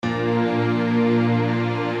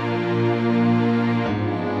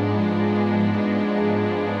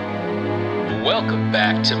Welcome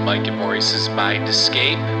back to Mike and Maurice's Mind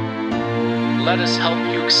Escape. Let us help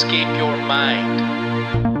you escape your mind.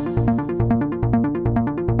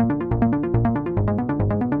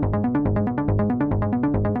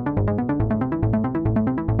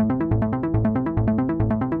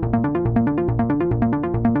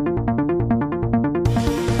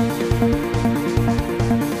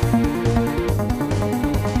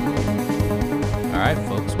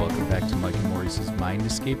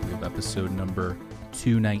 We have episode number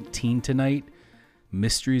 219 tonight,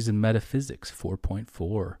 Mysteries and Metaphysics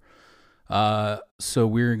 4.4. So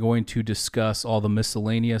we're going to discuss all the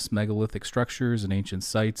miscellaneous megalithic structures and ancient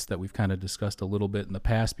sites that we've kind of discussed a little bit in the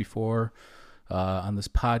past before on this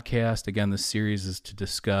podcast. Again, this series is to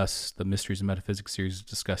discuss the Mysteries and Metaphysics series, to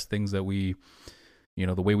discuss things that we,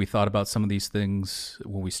 the way we thought about some of these things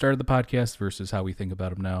when we started the podcast versus how we think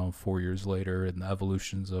about them now 4 years later, and the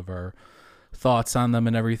evolutions of our thoughts on them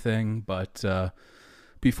and everything. But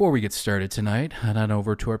before we get started tonight, head on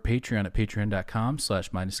over to our Patreon at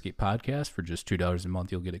patreon.com/MindEscapePodcast. For just $2 a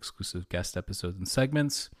month, you'll get exclusive guest episodes and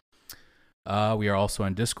segments. We are also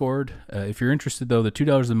on Discord. If you're interested, though, the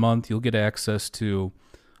 $2 a month, you'll get access to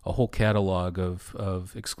a whole catalog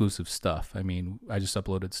of exclusive stuff. I mean, I just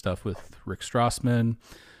uploaded stuff with Rick Strassman,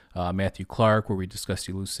 Matthew Clark, where we discussed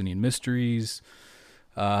Eleusinian mysteries.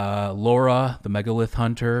 Laura, the Megalith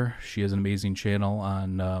Hunter, she has an amazing channel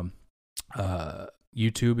on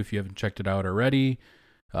YouTube if you haven't checked it out already.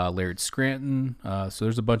 Laird Scranton. So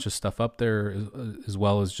there's a bunch of stuff up there as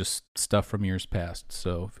well as just stuff from years past.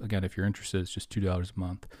 So again, if you're interested, it's just $2 a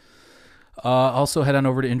month. Also head on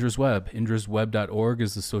over to Indra's Web. IndrasWeb.org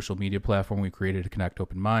is the social media platform we created to connect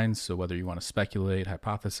open minds. So whether you want to speculate,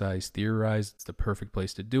 hypothesize, theorize, it's the perfect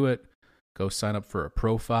place to do it. Go sign up for a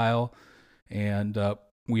profile. And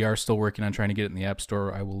we are still working on trying to get it in the App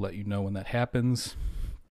Store. I will let you know when that happens.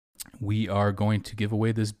 We are going to give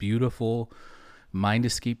away this beautiful Mind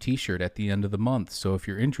Escape t-shirt at the end of the month. So if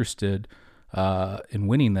you're interested in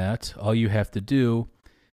winning that, all you have to do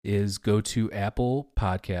is go to Apple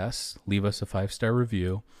Podcasts, leave us a 5-star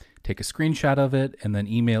review, take a screenshot of it, and then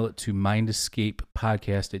email it to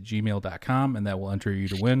mindescapepodcast@gmail.com, and that will enter you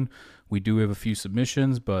to win. We do have a few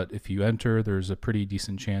submissions, but if you enter, there's a pretty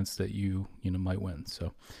decent chance that you might win.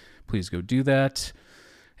 So please go do that.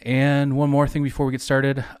 And one more thing before we get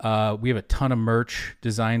started, we have a ton of merch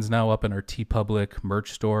designs now up in our TeePublic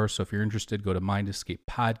merch store. So if you're interested, go to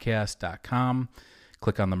mindescapepodcast.com,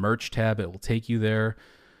 click on the merch tab. It will take you there.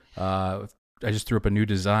 I just threw up a new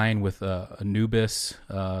design with Anubis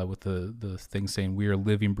with the thing saying "We are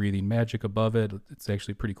living, breathing magic" above it. It's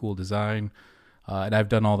actually a pretty cool design. And I've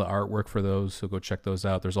done all the artwork for those, so go check those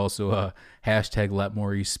out. There's also a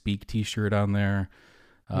 #LetMauriceSpeak t-shirt on there.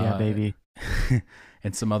 Yeah, baby.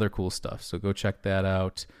 And some other cool stuff. So go check that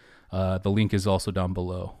out. The link is also down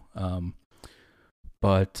below.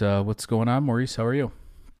 But what's going on, Maurice? How are you?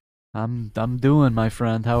 I'm doing, my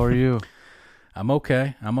friend. How are you? I'm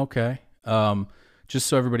okay. Just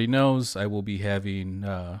so everybody knows, I will be having,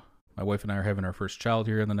 my wife and I are having our first child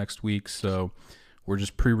here in the next week, so we're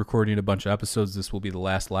just pre-recording a bunch of episodes. This will be the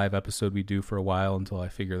last live episode we do for a while until I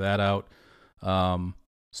figure that out.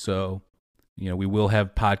 So, we will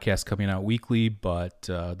have podcasts coming out weekly, but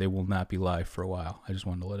they will not be live for a while. I just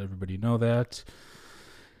wanted to let everybody know that.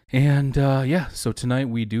 And so tonight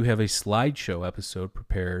we do have a slideshow episode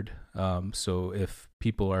prepared. So if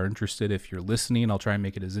people are interested, if you're listening, I'll try and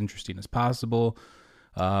make it as interesting as possible.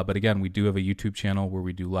 But again, we do have a YouTube channel where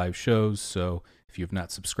we do live shows. So if you have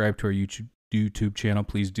not subscribed to our YouTube channel,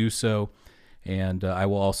 please do so. And I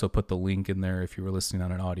will also put the link in there if you were listening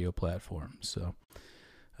on an audio platform. So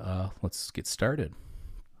let's get started.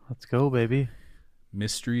 Let's go, baby.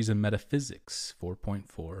 Mysteries and Metaphysics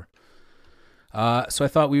 4.4. So I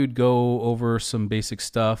thought we would go over some basic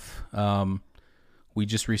stuff. We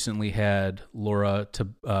just recently had Laura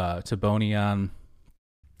Taboni on,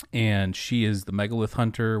 and she is the Megalith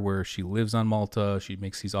Hunter, where she lives on Malta. She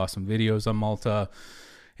makes these awesome videos on Malta.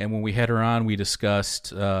 And when we had her on, we discussed,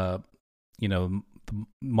 the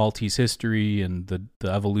Maltese history and the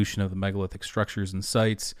evolution of the megalithic structures and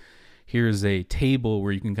sites. Here's a table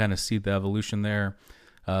where you can kind of see the evolution there.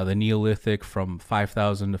 The Neolithic from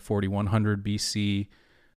 5,000 to 4,100 BC.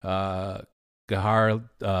 Gahar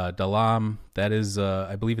Dalam, that is,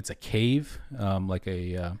 I believe it's a cave, like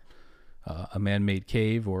a man-made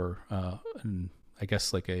cave, or I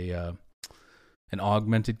guess like an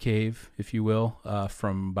augmented cave, if you will,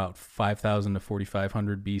 from about 5,000 to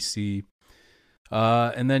 4,500 BC.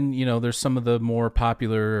 And then, there's some of the more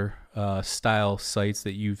popular style sites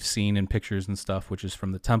that you've seen in pictures and stuff, which is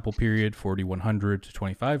from the Temple period, 4,100 to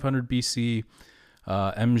 2,500 BC.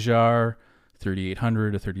 Emjar,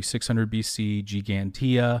 3800 to 3600 BC,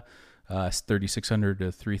 Gigantea, 3600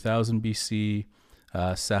 to 3000 BC,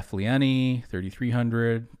 Saflieni,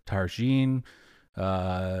 3300, Targine,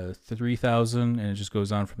 3000, and it just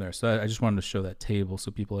goes on from there. So I just wanted to show that table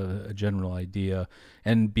so people have a general idea.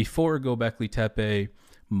 And before Göbekli Tepe,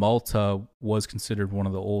 Malta was considered one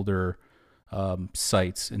of the older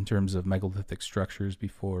sites in terms of megalithic structures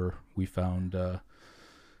before we found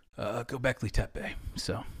Göbekli Tepe.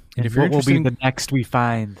 So, and if what will be the next we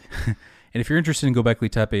find? And if you're interested in Göbekli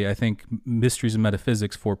Tepe, I think Mysteries of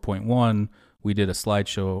Metaphysics 4.1, we did a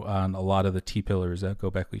slideshow on a lot of the T-pillars at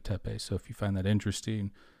Göbekli Tepe. So if you find that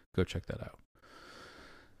interesting, go check that out.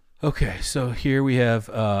 Okay, so here we have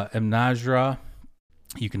Emnajra.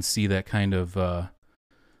 You can see that kind of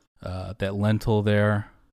that lentil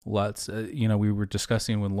there. Lots, we were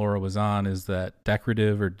discussing when Laura was on, is that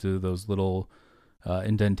decorative or do those little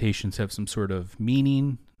indentations have some sort of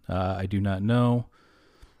meaning? I do not know.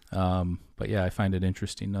 But yeah, I find it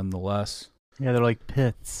interesting nonetheless. Yeah, they're like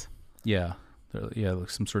pits. Yeah, like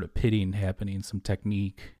some sort of pitting happening, some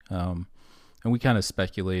technique. And we kind of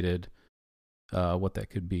speculated what that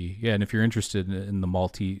could be. Yeah, and if you're interested in the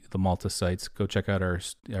Malta sites, go check out our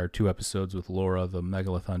 2 episodes with Laura, the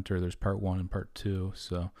Megalith Hunter. There's part 1 and part 2.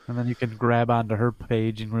 So, and then you can grab onto her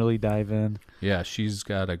page and really dive in. Yeah, she's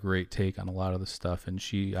got a great take on a lot of the stuff, and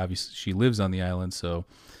she lives on the island, so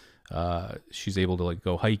she's able to like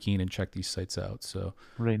go hiking and check these sites out. So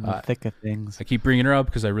right in the thick of things. I keep bringing her up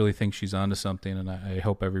because I really think she's onto something, and I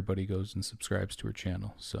hope everybody goes and subscribes to her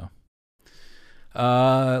channel. So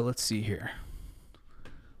let's see here.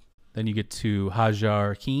 Then you get to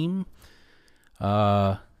Hajar Kim.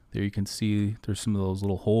 There you can see there's some of those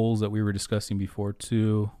little holes that we were discussing before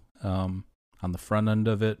too, on the front end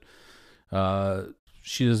of it.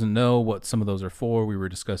 She doesn't know what some of those are for. We were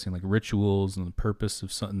discussing like rituals and the purpose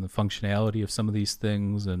of some, and the functionality of some of these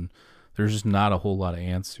things, and there's just not a whole lot of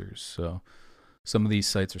answers. So some of these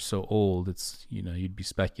sites are so old, it's, you'd be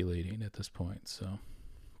speculating at this point. So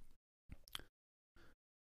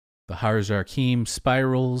the Hajar Kim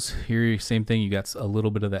spirals here, same thing. You got a little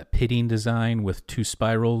bit of that pitting design with 2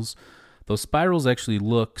 spirals. Those spirals actually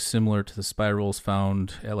look similar to the spirals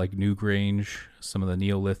found at like Newgrange, some of the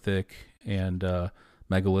Neolithic and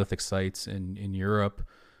megalithic sites in Europe.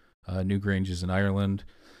 Newgrange is in Ireland.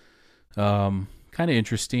 Kind of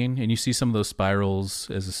interesting. And you see some of those spirals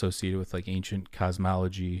as associated with like ancient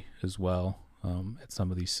cosmology as well at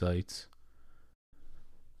some of these sites.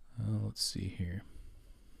 Let's see here.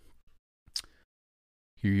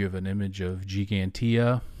 Here you have an image of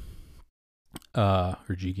Gigantea, or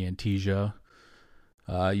Gigantesia.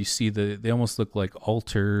 You see they almost look like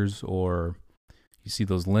altars, or you see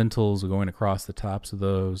those lintels going across the tops of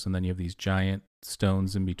those, and then you have these giant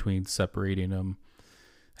stones in between separating them.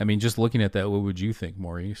 I mean, just looking at that, what would you think,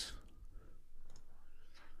 Maurice?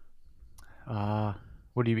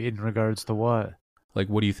 What do you mean in regards to what? Like,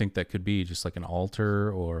 what do you think that could be? Just like an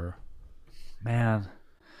altar, or? Man,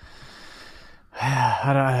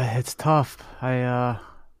 it's tough. I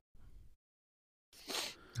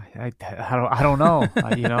don't know.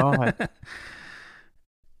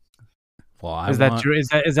 Well, is that true?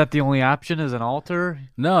 Is that the only option? Is an altar?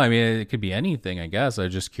 No, I mean it could be anything. I guess I'm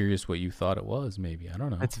just curious what you thought it was. Maybe I don't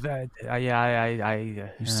know. It's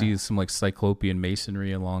you see some like cyclopean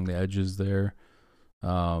masonry along the edges there.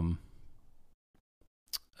 Yeah.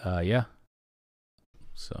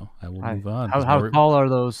 So I will move on. How tall are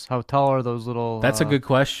those? How tall are those little? That's a good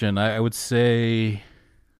question. I would say,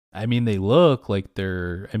 I mean, they look like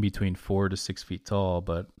they're in between 4 to 6 feet tall,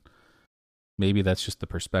 but maybe that's just the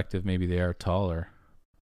perspective. Maybe they are taller.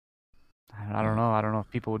 I don't know. I don't know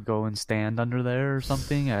if people would go and stand under there or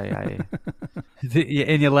something. And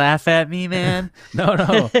you laugh at me, man?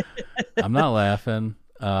 No, I'm not laughing.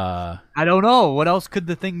 I don't know. What else could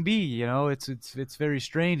the thing be? It's very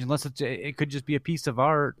strange. Unless it could just be a piece of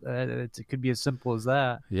art. It could be as simple as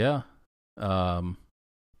that. Yeah.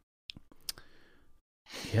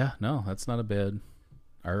 Yeah. No, that's not a bad.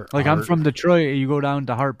 I'm from Detroit. You go down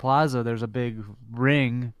to Hart Plaza. There's a big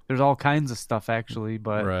ring. There's all kinds of stuff actually,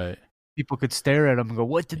 but right. People could stare at them and go,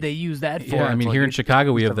 "What did they use that for?" Yeah, I mean, here in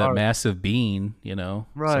Chicago, we have that massive bean.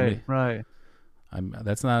 Right, right.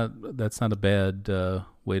 That's not a bad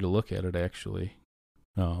way to look at it, actually.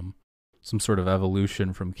 Some sort of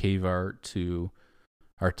evolution from cave art to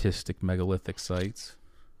artistic megalithic sites.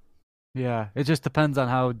 Yeah, it just depends on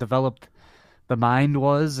how developed the mind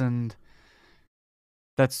was, and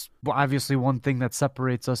that's obviously one thing that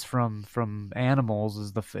separates us from animals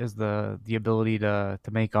is the ability to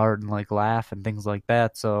make art and like laugh and things like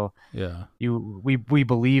that. So yeah, we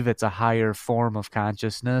believe it's a higher form of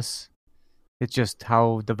consciousness. It's just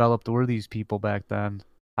how developed were these people back then.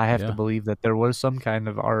 I have to Yeah, believe that there was some kind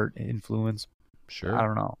of art influence. I sure.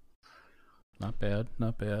 don't know. Not bad.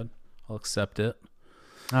 Not bad. I'll accept it.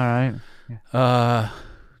 All right. Yeah.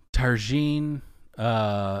 Tarjine,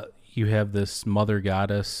 you have this mother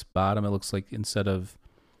goddess bottom. It looks like instead of,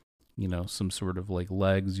 some sort of like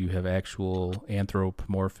legs, you have actual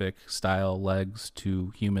anthropomorphic style legs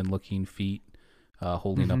to human looking feet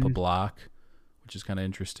holding up a Mhm. block, which is kind of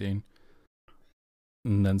interesting.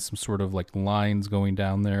 And then some sort of like lines going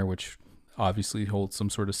down there, which obviously holds some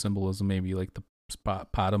sort of symbolism, maybe like the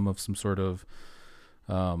bottom of some sort of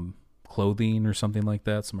clothing or something like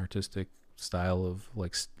that, some artistic style of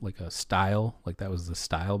like a style, like that was the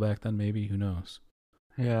style back then, maybe, who knows.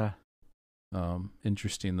 Yeah.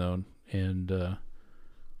 Interesting though, and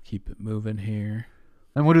keep it moving here.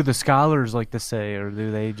 And what do the scholars like to say, or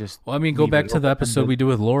do they just? Well, I mean, go leave back it to the episode we open-ended? do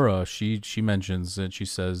with Laura. She mentions that she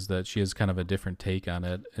says that she has kind of a different take on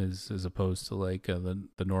it as opposed to like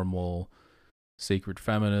the normal sacred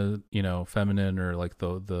feminine, feminine, or like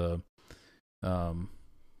the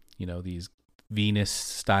these Venus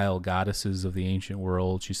style goddesses of the ancient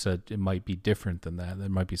world. She said it might be different than that. There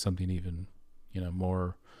might be something even,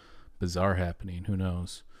 more bizarre happening. Who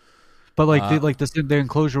knows? But like Uh, the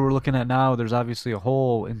enclosure we're looking at now, there's obviously a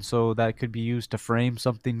hole, and so that could be used to frame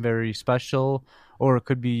something very special, or it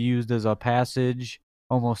could be used as a passage,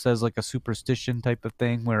 almost as like a superstition type of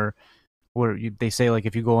thing, where they say like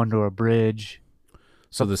if you go under a bridge,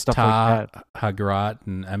 so this stuff like Ta, that. Hagrat,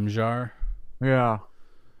 and Emjar. Yeah.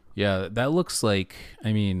 Yeah, that looks like.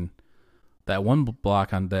 I mean, that one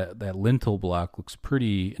block on that lintel block looks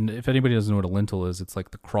pretty. And if anybody doesn't know what a lintel is, it's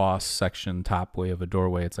like the cross section top way of a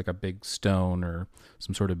doorway. It's like a big stone or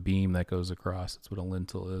some sort of beam that goes across. That's what a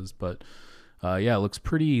lintel is. But yeah, it looks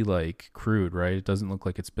pretty like crude, right? It doesn't look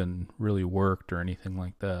like it's been really worked or anything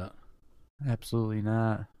like that. Absolutely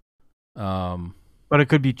not. Um, But it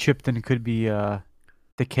could be chipped and it could be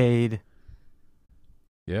decayed.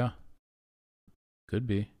 yeah, could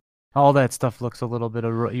be. All that stuff looks a little bit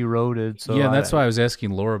eroded. So Yeah, and that's why I was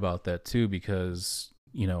asking Laura about that too, because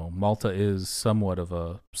Malta is somewhat of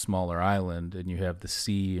a smaller island, and you have the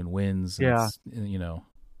sea and winds, and yeah, it's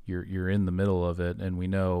you're in the middle of it, and we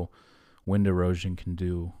know wind erosion can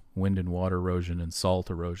do wind and water erosion and salt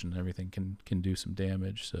erosion, everything can do some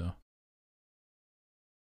damage. So,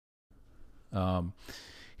 um,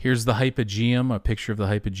 here's the Hypogeum, a picture of the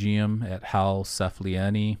Hypogeum at Hal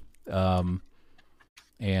Cephaliani.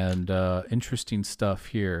 And interesting stuff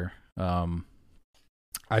here.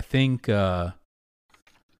 I think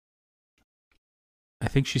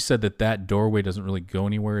she said that doorway doesn't really go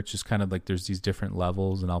anywhere. It's just kind of like there's these different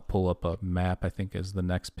levels, and I'll pull up a map, I think, as the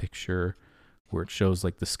next picture, where it shows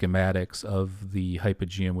like the schematics of the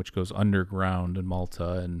Hypogeum, which goes underground in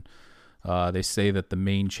Malta, and they say that the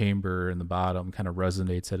main chamber in the bottom kind of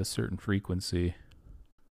resonates at a certain frequency.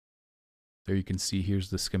 There you can see, here's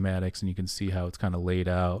the schematics, and you can see how it's kind of laid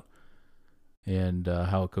out and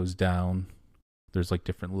how it goes down. There's like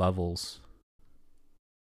different levels.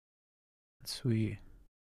 sweet.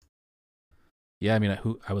 Yeah, I mean,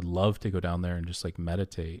 I would love to go down there and just like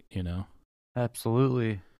meditate,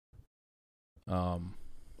 Absolutely. I'll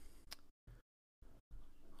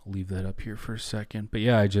leave that up here for a second. But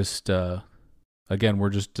yeah, I just, again, we're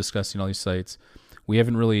just discussing all these sites. We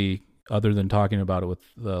haven't really, other than talking about it with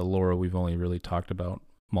Laura, we've only really talked about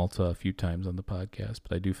Malta a few times on the podcast,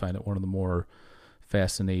 but I do find it one of the more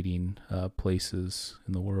fascinating places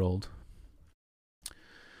in the world.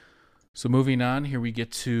 So moving on, here we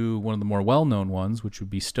get to one of the more well-known ones, which would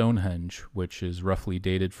be Stonehenge, which is roughly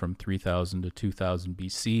dated from 3000 to 2000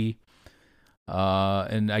 BC.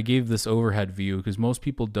 And I gave this overhead view because most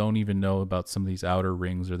people don't even know about some of these outer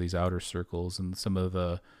rings or these outer circles and some of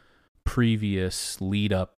the previous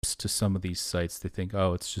lead-ups to some of these sites. They think,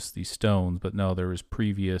 oh, it's just these stones, but no, there was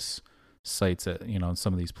previous sites at in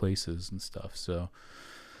some of these places and stuff. So,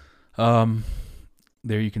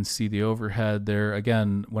 there you can see the overhead there.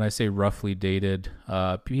 Again, when I say roughly dated,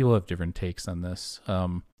 people have different takes on this.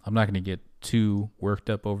 I'm not going to get too worked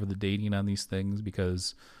up over the dating on these things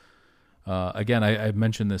because, again, I've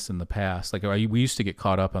mentioned this in the past. Like we used to get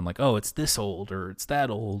caught up on like, oh, it's this old or it's that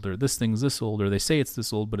old or this thing's this old or they say it's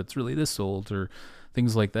this old, but it's really this old or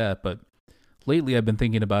things like that. But lately I've been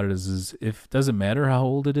thinking about it as if it doesn't matter how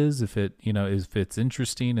old it is, if it, if it's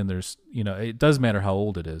interesting and there's, it does matter how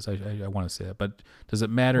old it is. I want to say that, but does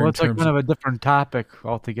it matter Well, in it's like terms kind of of a different topic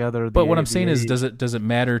altogether. but what I'm the saying is, age. does it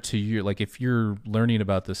matter to you? Like, if you're learning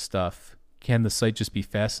about this stuff, can the site just be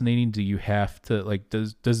fascinating? Do you have to like?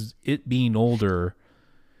 Does it being older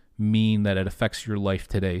mean that it affects your life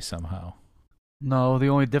today somehow? No, the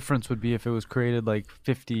only difference would be if it was created like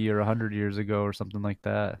 50 or 100 years ago or something like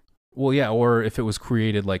that. Well, yeah, or if it was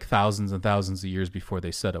created like thousands and thousands of years before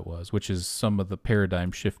they said it was, which is some of the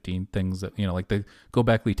paradigm shifting things that, like the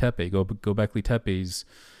Göbekli Tepe. Göbekli Tepe's,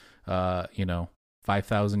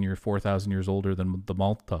 5,000 years, 4,000 years older than the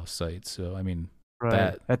Malta site. So, I mean,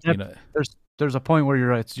 Right. There's a point where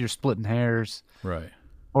you're splitting hairs right.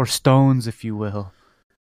 or stones, if you will.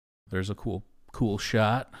 There's a cool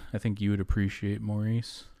shot. I think you would appreciate,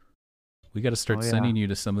 Maurice. We got to start sending you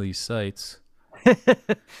to some of these sites.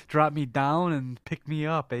 Drop me down and pick me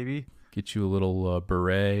up, baby. Get you a little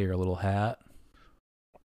beret or a little hat.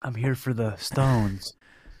 I'm here for the stones.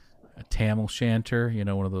 A tam o'shanter,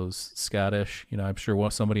 one of those Scottish. I'm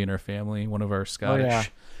sure somebody in our family, one of our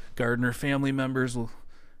Scottish gardener family members,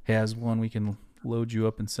 has one. We can load you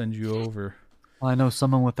up and send you over. Well, I know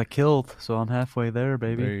someone with a kilt, so I'm halfway there,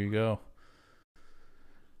 baby. There you go.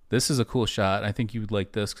 This is a cool shot. I think you would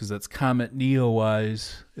like this because that's Comet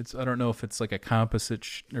Neo-wise. I don't know if it's like a composite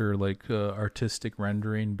or like artistic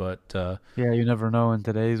rendering, but yeah, you never know in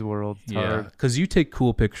today's world. It's hard. Because you take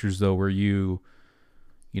cool pictures though, where you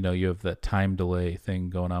have that time delay thing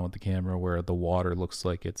going on with the camera, where the water looks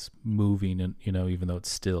like it's moving, and even though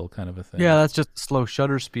it's still, kind of a thing. Yeah, that's just slow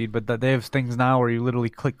shutter speed. But they have things now where you literally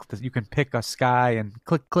click. You can pick a sky and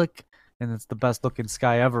click. And it's the best looking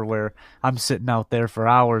sky ever, where I'm sitting out there for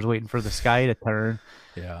hours waiting for the sky to turn.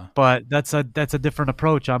 Yeah. But that's a different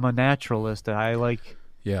approach. I'm a naturalist.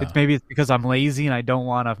 Maybe it's because I'm lazy and I don't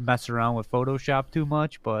want to mess around with Photoshop too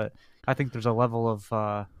much, but I think there's a level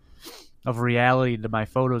of reality to my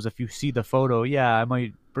photos. If you see the photo, I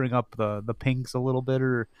might bring up the pinks a little bit,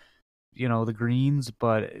 or the greens,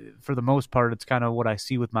 but for the most part it's kind of what I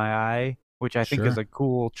see with my eye, which I think is a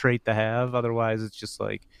cool trait to have. Otherwise it's just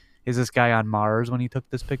like, is this guy on Mars when he took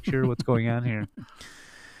this picture? What's going on here?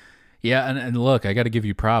 Yeah, and look, I got to give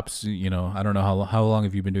you props. I don't know how long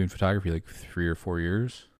have you been doing photography? Like 3 or 4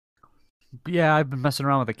 years? Yeah, I've been messing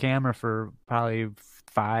around with the camera for probably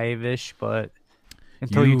 5-ish, but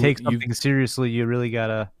until you take something seriously, you really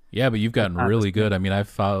gotta. Yeah, but you've gotten really good. I mean,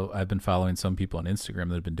 I've been following some people on Instagram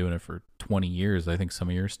that have been doing it for 20 years. I think some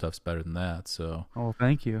of your stuff's better than that. So. Oh,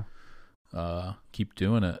 thank you. Keep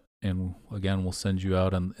doing it. And again, we'll send you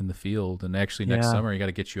out in the field. And actually, next summer, you got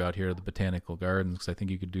to get you out here to the Botanical Gardens, because I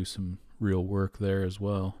think you could do some real work there as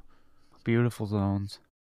well. Beautiful zones.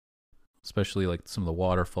 Especially like some of the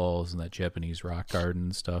waterfalls and that Japanese rock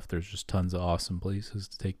garden stuff. There's just tons of awesome places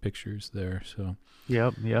to take pictures there. So.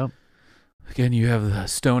 Yep. Again, you have the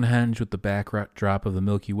Stonehenge with the backdrop of the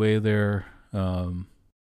Milky Way there. That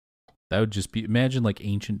would just be, imagine like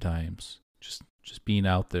ancient times, just being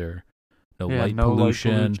out there. No light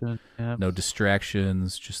pollution, no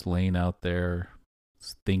distractions, just laying out there,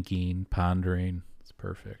 thinking, pondering. It's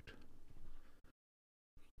perfect.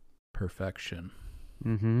 Perfection.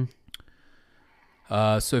 Mm-hmm.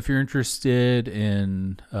 So if you're interested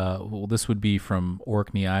in, this would be from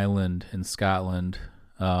Orkney Island in Scotland.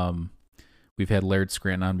 We've had Laird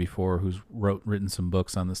Scranton on before, who's written some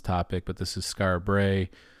books on this topic, but this is Skara Brae.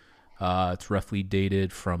 It's roughly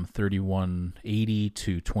dated from 3180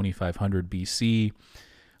 to 2500 BC.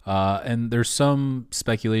 And there's some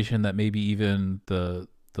speculation that maybe even the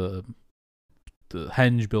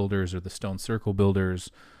henge builders or the stone circle builders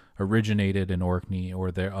originated in Orkney,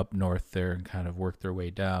 or they're up north there and kind of worked their way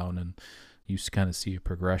down. And you kind of see a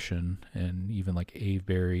progression, and even like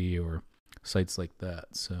Avebury or sites like that.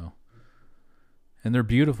 So, and they're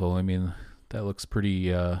beautiful. I mean, that looks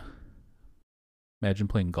pretty... Imagine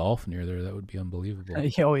playing golf near there. That would be unbelievable.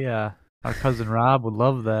 Oh, yeah. Our cousin Rob would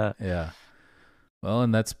love that. Yeah. Well,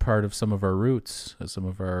 and that's part of some of our roots. Some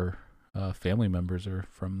of our family members are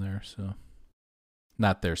from there. So,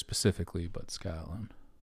 not there specifically, but Scotland.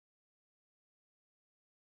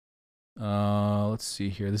 Let's see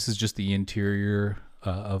here. This is just the interior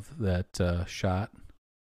of that shot.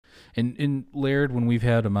 And in Laird, when we've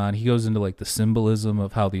had him on, he goes into like the symbolism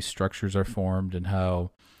of how these structures are formed, and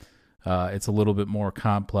how it's a little bit more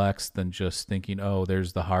complex than just thinking, oh,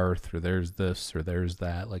 there's the hearth, or there's this, or there's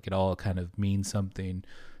that. Like, it all kind of means something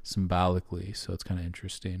symbolically, so it's kind of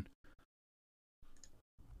interesting.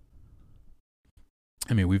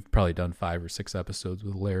 I mean, we've probably done 5 or 6 episodes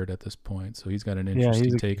with Laird at this point, so he's got an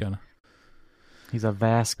interesting take on it. He's a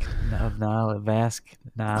vast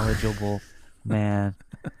knowledgeable man.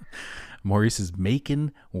 Maurice is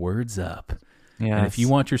making words up. Yes. And if you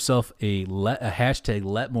want yourself a hashtag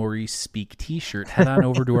Let Maurice Speak t-shirt, head on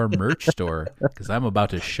over to our merch store, because I'm about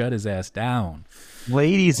to shut his ass down.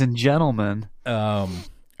 Ladies and gentlemen. All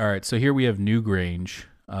right, so here we have Newgrange,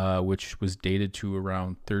 which was dated to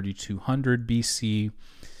around 3200 BC.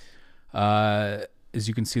 As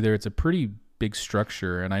you can see there, it's a pretty big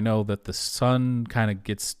structure, and I know that the sun kind of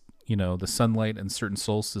gets, the sunlight and certain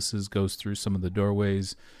solstices goes through some of the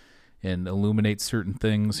doorways and illuminates certain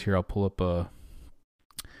things. Here, I'll pull up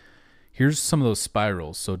here's some of those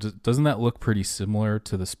spirals. So doesn't that look pretty similar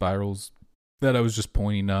to the spirals that I was just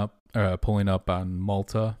pulling up on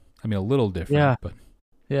Malta? I mean, a little different, but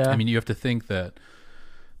Yeah. I mean, you have to think that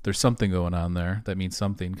there's something going on there. That means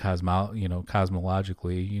something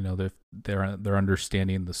cosmologically. They're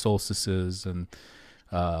understanding the solstices and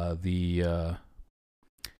the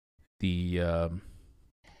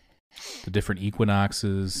different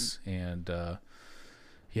equinoxes, and I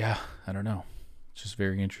don't know. It's just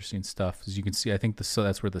very interesting stuff. As you can see, I think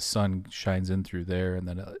that's where the sun shines in through there, and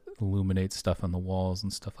then it illuminates stuff on the walls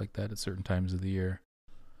and stuff like that at certain times of the year.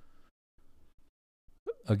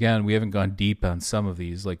 Again, we haven't gone deep on some of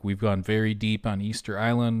these. Like, we've gone very deep on Easter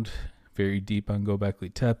Island, very deep on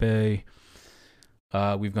Göbekli Tepe.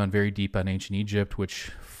 We've gone very deep on ancient Egypt,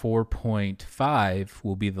 which 4.5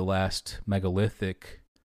 will be the last megalithic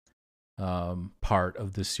part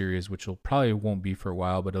of this series, which probably won't be for a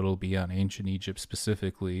while, but it'll be on ancient Egypt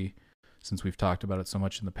specifically, since we've talked about it so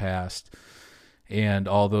much in the past, and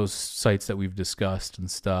all those sites that we've discussed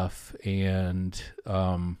and stuff. And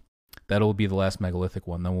that'll be the last megalithic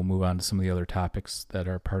one. Then we'll move on to some of the other topics that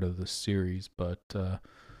are part of this series. But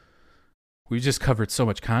we just covered so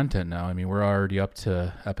much content now. I mean, we're already up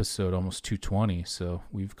to episode almost 220, so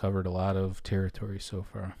we've covered a lot of territory so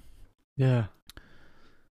far. Yeah.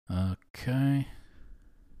 Okay.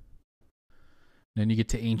 Then you get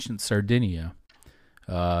to ancient Sardinia.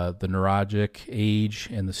 The Nuragic age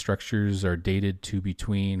and the structures are dated to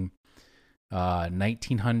between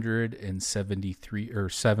 1900 and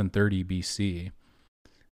 730 BC.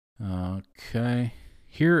 Okay,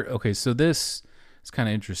 so this is kind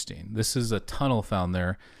of interesting. This is a tunnel found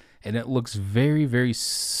there, and it looks very, very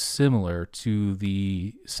similar to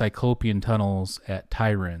the Cyclopean tunnels at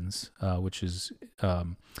Tiryns, which is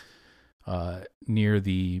near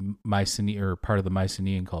the Mycenaean, or part of the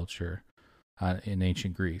Mycenaean culture in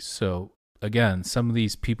ancient Greece. So again, some of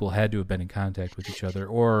these people had to have been in contact with each other,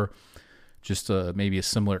 or just maybe a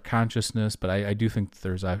similar consciousness, but I do think that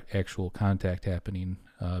there's actual contact happening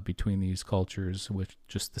between these cultures with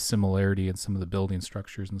just the similarity in some of the building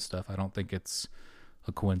structures and stuff. I don't think it's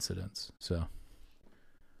a coincidence. So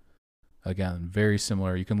again, very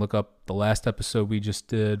similar. You can look up the last episode we just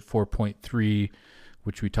did, 4.3,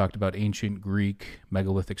 which we talked about ancient Greek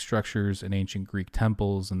megalithic structures and ancient Greek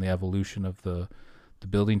temples and the evolution of the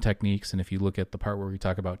building techniques. And if you look at the part where we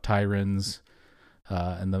talk about Tiryns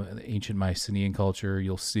and the ancient Mycenaean culture,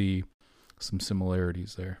 you'll see some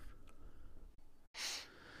similarities there.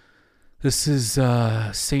 This is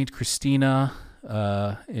St. Christina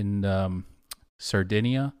in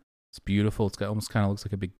Sardinia. It's beautiful. It's got almost kind of looks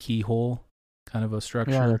like a big keyhole kind of a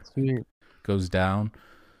structure. Yeah, that's sweet. Goes down.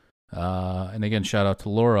 And again, shout out to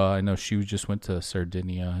Laura. I know she just went to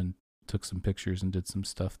Sardinia and took some pictures and did some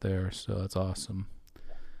stuff there. So that's awesome.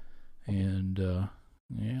 And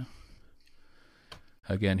yeah.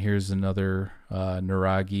 Again, here's another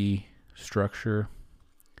Nuragi structure.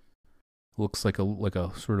 Looks like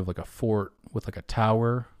a sort of like a fort with like a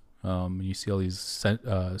tower. You see all these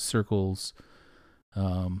circles.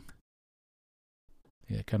 Yeah,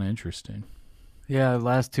 kind of interesting. Yeah, the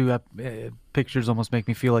last two pictures almost make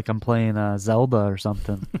me feel like I'm playing Zelda or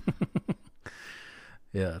something.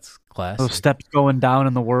 Yeah, that's classic. Those steps going down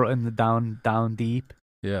in the world, in the down deep.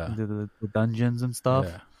 Yeah, into the dungeons and stuff.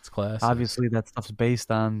 Yeah, it's classic. Obviously, that stuff's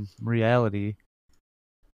based on reality.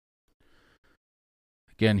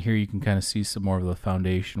 Again, here you can kind of see some more of the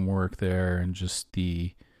foundation work there, and just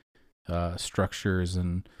the structures,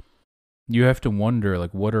 and you have to wonder,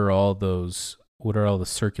 like, what are all the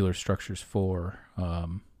circular structures for?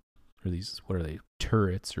 Or these, what are they,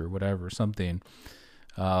 turrets or whatever, something?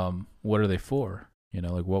 What are they for?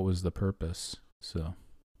 Like, what was the purpose? So,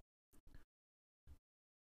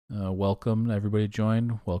 welcome everybody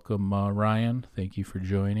joined. Welcome, Ryan. Thank you for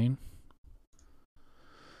joining.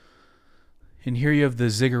 And here you have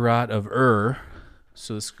the ziggurat of Ur.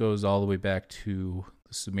 So this goes all the way back to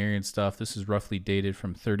the Sumerian stuff. This is roughly dated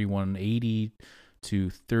from 3180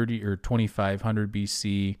 to 2500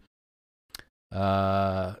 BC.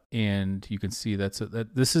 And you can see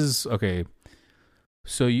this is okay.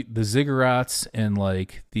 So the ziggurats and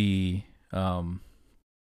like the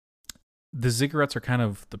ziggurats are kind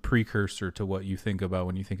of the precursor to what you think about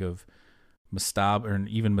when you think of mastaba, or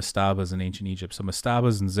even mastabas in ancient Egypt. So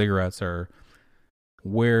mastabas and ziggurats are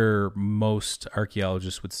where most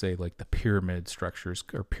archaeologists would say like the pyramid structures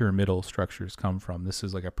or pyramidal structures come from. This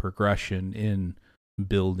is like a progression in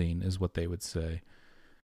building, is what they would say.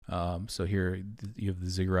 So here you have the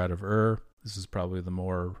Ziggurat of Ur. This is probably the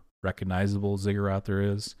more recognizable ziggurat there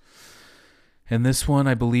is. And this one,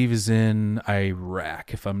 I believe, is in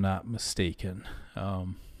Iraq, if I'm not mistaken. Let's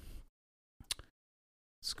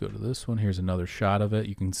go to this one. Here's another shot of it.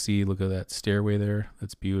 You can see, look at that stairway there.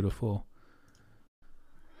 That's beautiful.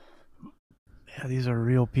 Yeah, these are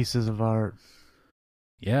real pieces of art.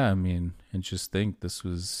 Yeah, I mean, and just think this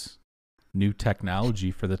was new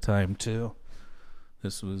technology for the time, too.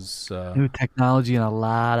 This was new technology and a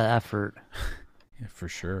lot of effort. Yeah, for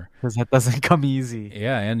sure. Because that doesn't come easy.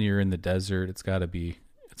 Yeah, and you're in the desert. It's got to be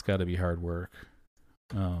hard work.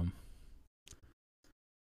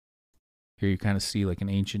 Here you kind of see like an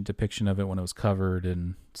ancient depiction of it when it was covered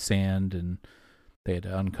in sand and they had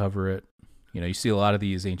to uncover it. You know, you see a lot of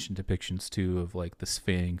these ancient depictions too of like the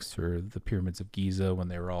Sphinx or the pyramids of Giza when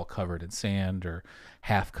they were all covered in sand or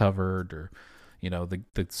half covered, or you know, the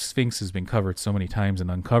Sphinx has been covered so many times and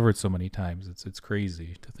uncovered so many times. It's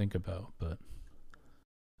crazy to think about, but.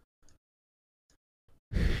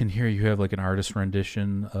 And here you have like an artist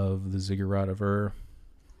rendition of the Ziggurat of Ur.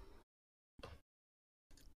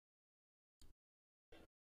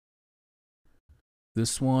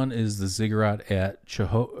 This one is the ziggurat at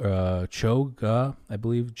Choga, I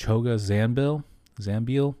believe, Choga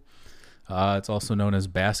Zambil. It's also known as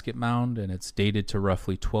Basket Mound, and it's dated to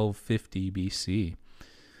roughly 1250 BC.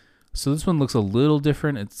 So this one looks a little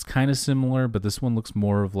different. It's kind of similar, but this one looks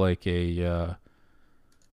more of like a,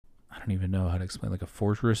 I don't even know how to explain, like a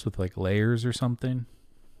fortress with like layers or something.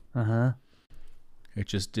 Uh-huh. It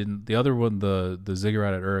just didn't. The other one, the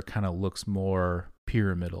ziggurat at Ur, kind of looks more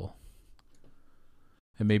pyramidal.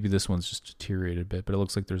 And maybe this one's just deteriorated a bit, but it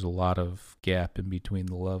looks like there's a lot of gap in between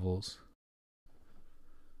the levels.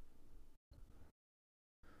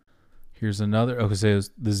 Here's another. Okay, so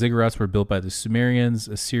the ziggurats were built by the Sumerians,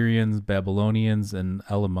 Assyrians, Babylonians, and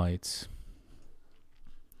Elamites.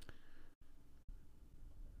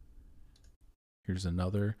 Here's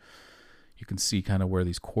another. You can see kind of where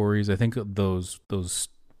these quarries. I think those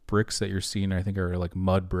bricks that you're seeing, I think, are like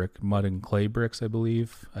mud and clay bricks, I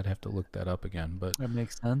believe. I'd have to look that up again, but that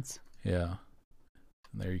makes sense. Yeah.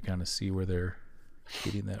 And there you kind of see where they're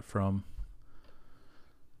getting that from.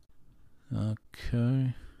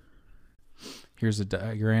 Okay. Here's a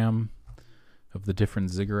diagram of the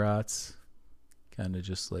different ziggurats. Kind of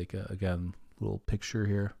just like, again, little picture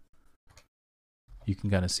here. You can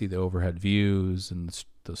kind of see the overhead views and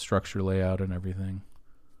the structure layout and everything.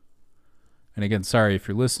 And again, sorry if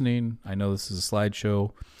you're listening. I know this is a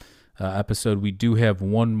slideshow episode. We do have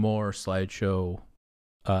one more slideshow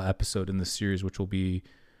episode in this series, which will be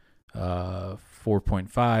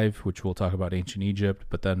 4.5, which we'll talk about ancient Egypt.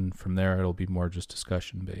 But then from there, it'll be more just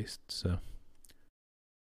discussion based. So,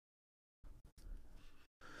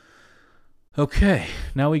 okay,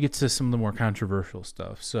 now we get to some of the more controversial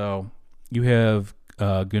stuff. So you have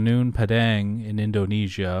Gunung Padang in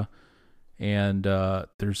Indonesia. And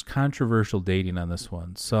there's controversial dating on this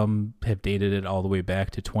one. Some have dated it all the way back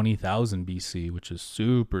to 20,000 BC, which is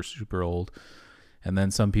super, super old. And then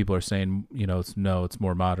some people are saying, you know, it's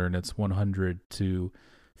more modern. It's 100 to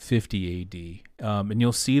 50 AD. And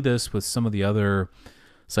you'll see this with some of the other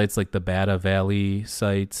sites like the Bata Valley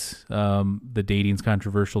sites. The dating's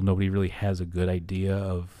controversial. Nobody really has a good idea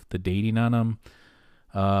of the dating on them.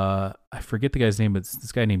 I forget the guy's name, but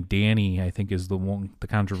this guy named Danny, I think, is the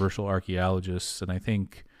controversial archaeologist, and I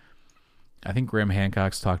think Graham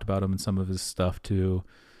Hancock's talked about him in some of his stuff too.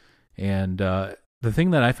 And the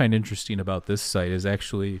thing that I find interesting about this site is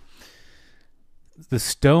actually the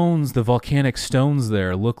stones, the volcanic stones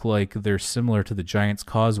there look like they're similar to the Giant's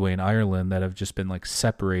Causeway in Ireland that have just been like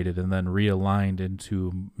separated and then realigned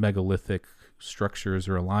into megalithic structures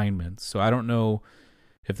or alignments. So I don't know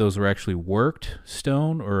if those were actually worked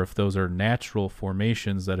stone or if those are natural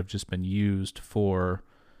formations that have just been used for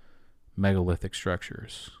megalithic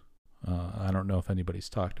structures. I don't know if anybody's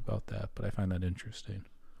talked about that, but I find that interesting.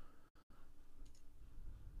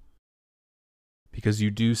 Because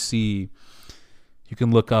you do see, you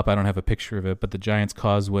can look up, I don't have a picture of it, but the Giant's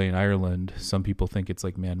Causeway in Ireland, some people think it's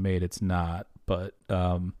like man-made. It's not, but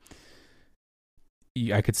I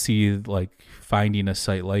could see like finding a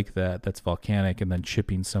site like that that's volcanic and then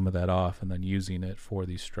chipping some of that off and then using it for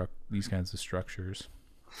these kinds of structures.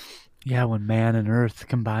 Yeah, when man and earth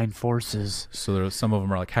combine forces. So some of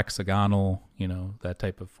them are like hexagonal, you know, that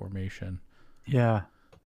type of formation. Yeah.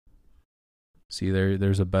 See,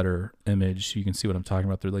 there's a better image. You can see what I'm talking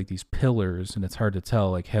about. They're like these pillars, and it's hard to tell,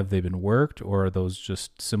 like, have they been worked or are those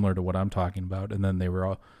just similar to what I'm talking about? And then they were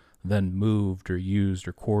all then moved or used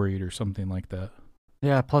or quarried or something like that.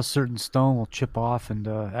 Yeah, plus certain stone will chip off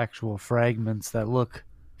into actual fragments that look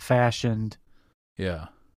fashioned. Yeah.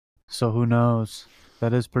 So who knows?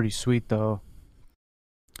 That is pretty sweet, though.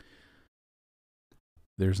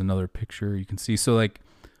 There's another picture you can see. So like,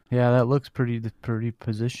 Yeah, that looks pretty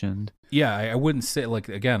positioned. yeah, I wouldn't say, like,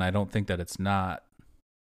 again, I don't think that it's not,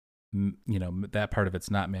 that part of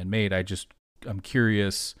it's not man-made. I'm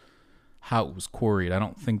curious how it was quarried. I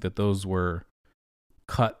don't think that those were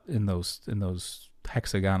cut in those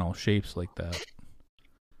hexagonal shapes like that.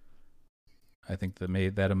 I think that may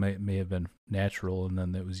have been natural, and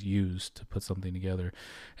then it was used to put something together.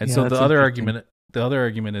 And Yeah, so that's the other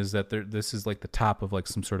argument is that this is like the top of like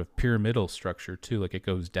some sort of pyramidal structure too. Like it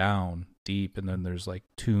goes down deep, and then there's like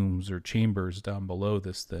tombs or chambers down below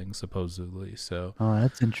this thing supposedly. So, Oh,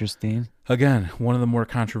 that's interesting. again, one of the more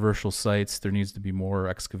controversial sites. There needs to be more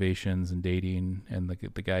excavations and dating. And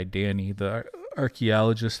the guy Danny, the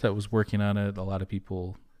archaeologist that was working on it, a lot of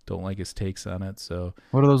people don't like his takes on it. So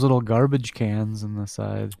What are those little garbage cans on the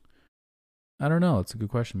side? I don't know. It's a good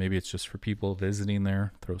question. Maybe it's just for people visiting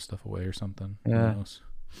there, throw stuff away or something. Yeah. Who knows?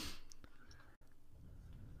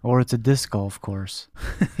 Or it's a disc golf course.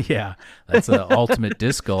 Yeah, that's an ultimate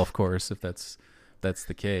disc golf course if that's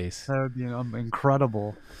the case. That would be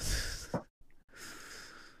incredible.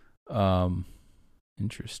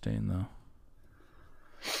 Interesting though.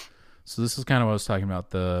 So this is kind of what I was talking about,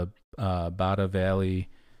 the Bada Valley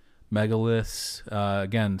megaliths.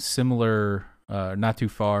 Again, similar, not too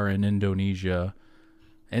far in Indonesia,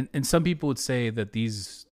 and some people would say that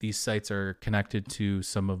these sites are connected to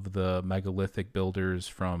some of the megalithic builders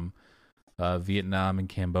from Vietnam and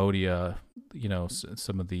Cambodia.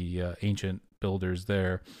 Some of the ancient builders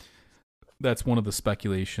there. That's one of the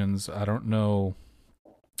speculations. I don't know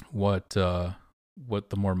what the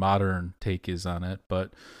more modern take is on it,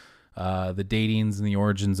 but the datings and the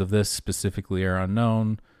origins of this specifically are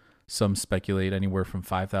unknown. Some speculate anywhere from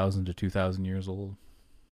 5,000 to 2,000 years old.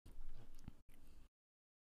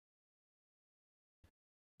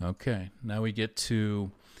 Okay, now we get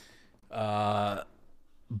to Baalbek,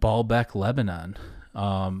 Lebanon.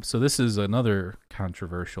 So this is another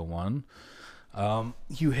controversial one.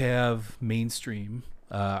 You have mainstream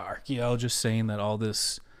archaeologists saying that all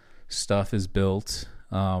this stuff is built,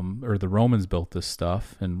 or the Romans built this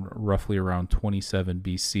stuff in roughly around 27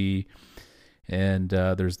 BC. And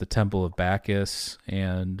there's the Temple of Bacchus,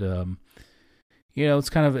 and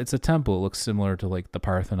it's a temple. It looks similar to like the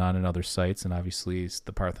Parthenon and other sites, and obviously it's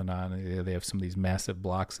the Parthenon. They have some of these massive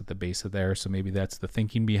blocks at the base of there, so maybe that's the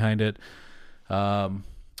thinking behind it. And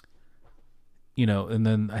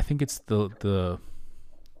then I think it's the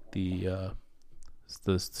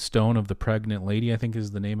stone of the pregnant lady, I think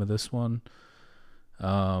is the name of this one.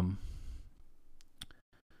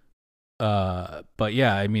 But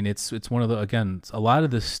yeah, I mean, it's one of the, again, a lot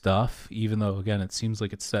of this stuff, even though again, it seems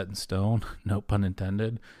like it's set in stone, no pun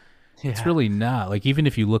intended. Yeah. It's really not. Like, even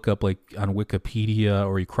if you look up like on Wikipedia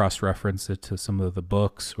or you cross-reference it to some of the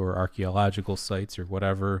books or archaeological sites or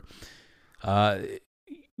whatever,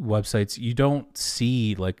 websites, you don't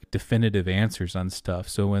see like definitive answers on stuff.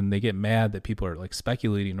 So when they get mad that people are like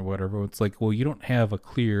speculating or whatever, it's like, well, you don't have a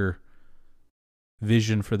clear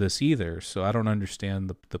vision for this either, so I don't understand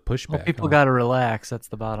the pushback. Well, people got to relax. That's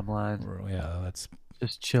the bottom line. Yeah, that's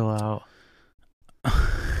just chill out.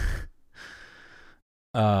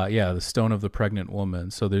 Yeah, the stone of the pregnant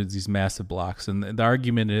woman. So there's these massive blocks, and the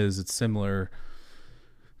argument is it's similar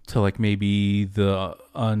to like maybe the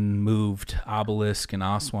unmoved obelisk in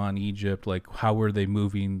Aswan, Egypt. Like, how were they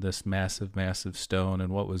moving this massive stone,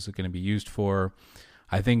 and what was it going to be used for?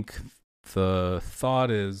 I think the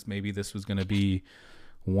thought is maybe this was going to be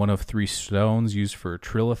one of 3 stones used for a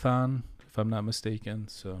trilithon, if I'm not mistaken.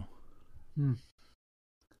 So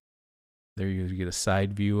there you get a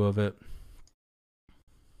side view of it.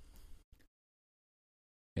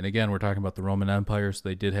 And again, we're talking about the Roman Empire, so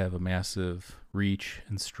they did have a massive reach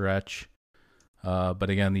and stretch.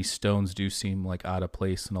 But again, these stones do seem like out of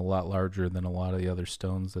place and a lot larger than a lot of the other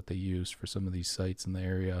stones that they used for some of these sites in the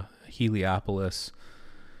area. Heliopolis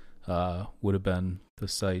would have been the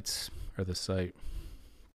site.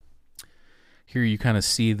 Here you kind of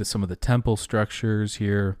see some of the temple structures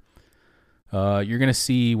here. You're going to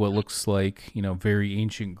see what looks like, very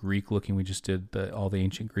ancient Greek looking. We just did all the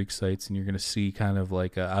ancient Greek sites, and you're going to see kind of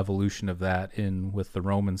like an evolution of that in with the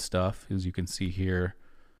Roman stuff, as you can see here.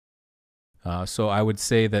 So I would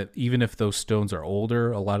say that even if those stones are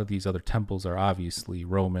older, a lot of these other temples are obviously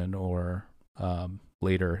Roman or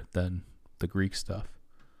later than the Greek stuff.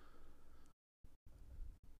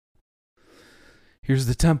 Here's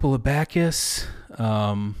the Temple of Bacchus.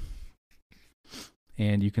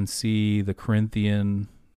 and you can see the Corinthian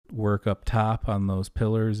work up top on those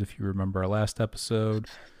pillars, if you remember our last episode.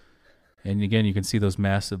 And again, you can see those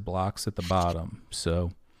massive blocks at the bottom.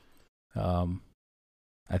 So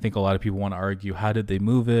I think a lot of people want to argue, how did they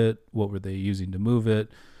move it? What were they using to move it?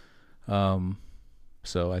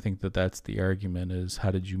 So I think that's the argument, is how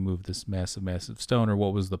did you move this massive, massive stone, or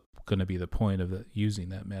what was going to be the point of using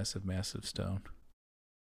that massive, massive stone?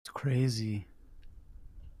 It's crazy.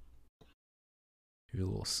 Your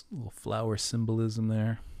little flower symbolism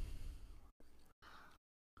there.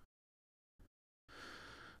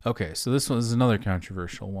 Okay, so this one is another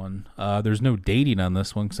controversial one. There's no dating on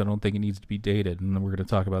this one because I don't think it needs to be dated, and we're going to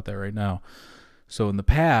talk about that right now. So in the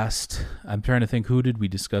past, I'm trying to think, who did we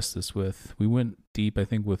discuss this with? We went deep, I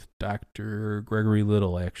think, with Dr. Gregory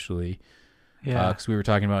Little, actually. Yeah. Because we were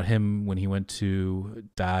talking about him when he went to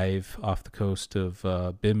dive off the coast of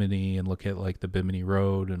Bimini and look at like the Bimini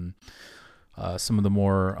Road and some of the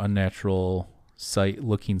more unnatural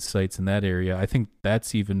looking sites in that area. I think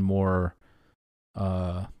that's even more,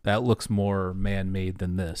 that looks more man-made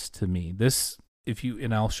than this to me. This,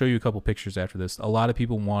 and I'll show you a couple pictures after this. A lot of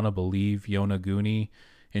people want to believe Yonaguni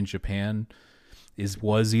in Japan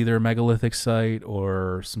was either a megalithic site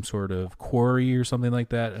or some sort of quarry or something like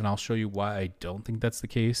that, and I'll show you why I don't think that's the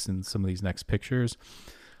case in some of these next pictures.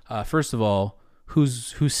 First of all,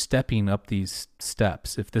 who's stepping up these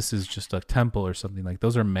steps? If this is just a temple or something, like,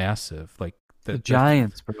 those are massive, like the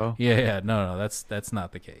giants, bro. Yeah, no, that's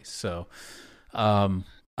not the case. So,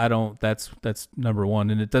 I don't. That's number one,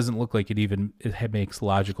 and it doesn't look like it makes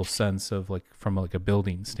logical sense of like from like a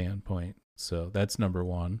building standpoint. So that's number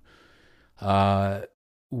one.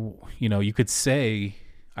 You could say,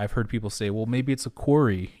 I've heard people say, well, maybe it's a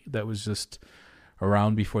quarry that was just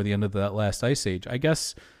around before the end of that last ice age. I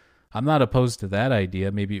guess I'm not opposed to that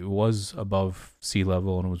idea. Maybe it was above sea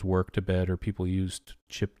level and it was worked a bit, or people used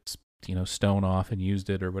chipped, stone off and used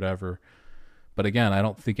it or whatever. But again, I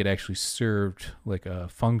don't think it actually served like a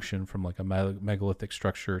function from like a megalithic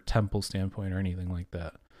structure, temple standpoint, or anything like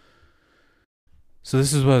that. So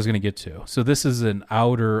this is what I was going to get to. So this is an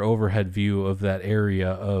outer overhead view of that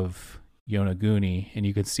area of Yonaguni, and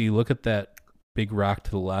you can see, look at that big rock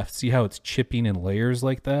to the left. See how it's chipping in layers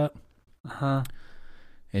like that? Uh-huh.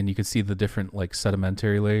 And you can see the different like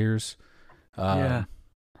sedimentary layers. Yeah.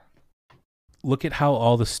 Look at how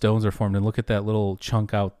all the stones are formed, and look at that little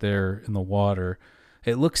chunk out there in the water.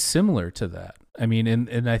 It looks similar to that. I mean,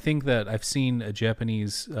 and I think that I've seen a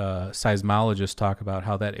Japanese seismologist talk about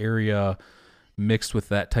how that area mixed with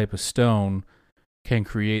that type of stone can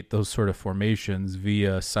create those sort of formations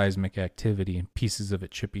via seismic activity and pieces of it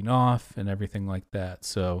chipping off and everything like that.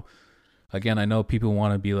 So again, I know people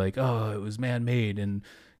want to be like, oh, it was man-made and,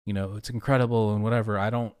 it's incredible and whatever. I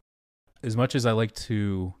don't, as much as I like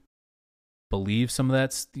to believe some of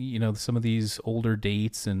that's, some of these older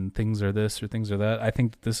dates and things are this or things are that, I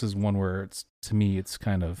think this is one where to me, it's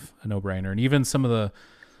kind of a no-brainer. And even some of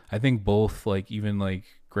I think both, like, even like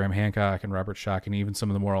Graham Hancock and Robert Schoch, and even some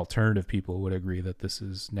of the more alternative people would agree that this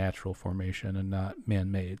is natural formation and not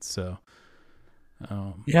man-made. So,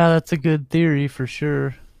 yeah, that's a good theory for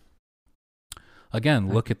sure. Again,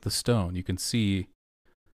 look at the stone. You can see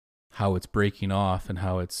how it's breaking off and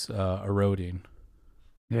how it's eroding.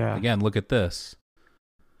 Yeah. Again, look at this.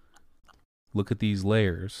 Look at these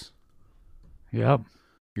layers. Yep.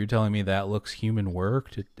 You're telling me that looks human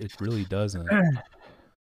worked? It really doesn't.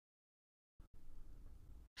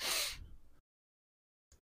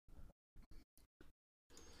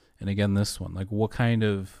 And again, this one, like, what kind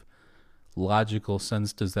of logical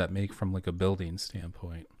sense does that make from like a building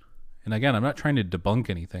standpoint? And again, I'm not trying to debunk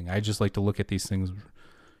anything. I just like to look at these things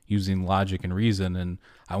using logic and reason, and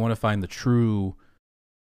I want to find the true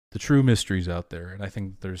mysteries out there. And I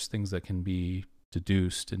think there's things that can be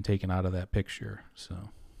deduced and taken out of that picture. So,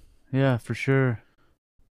 yeah, for sure.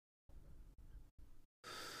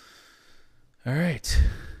 All right.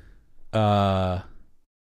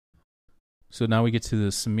 So now we get to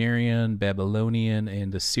the Sumerian, Babylonian,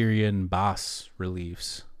 and Assyrian bas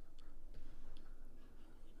reliefs.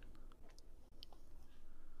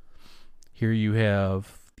 Here you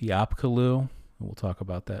have the Apkallu, and we'll talk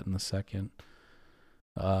about that in a second.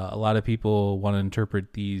 A lot of people want to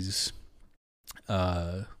interpret these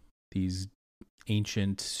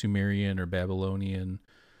ancient Sumerian or Babylonian,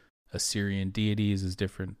 Assyrian deities as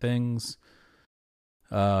different things.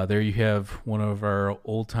 There you have one of our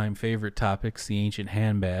old-time favorite topics, the ancient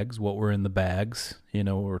handbags. What were in the bags? You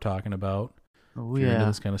know what we're talking about. Oh, If you're into yeah.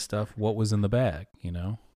 this kind of stuff. What was in the bag,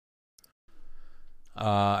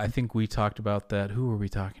 I think we talked about that. Who were we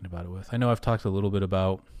talking about it with? I know I've talked a little bit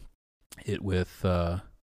about it with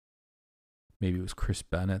maybe it was Chris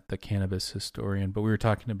Bennett, the cannabis historian, but we were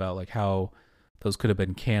talking about like how those could have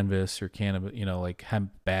been canvas or cannabis, like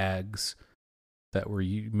hemp bags that were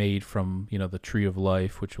made from, the tree of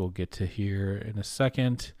life, which we'll get to here in a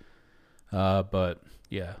second. But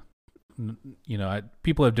yeah,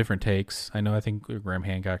 people have different takes. I think Graham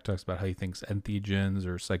Hancock talks about how he thinks entheogens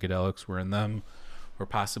or psychedelics were in them, or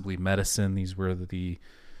possibly medicine. These were the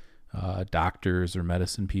doctors or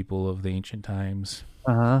medicine people of the ancient times.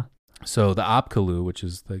 So the Apkallu, which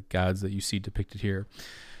is the gods that you see depicted here,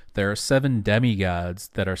 there are 7 demigods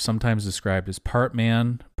that are sometimes described as part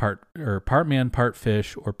man, part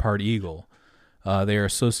fish, or part eagle. They are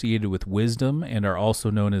associated with wisdom and are also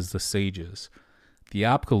known as the sages. The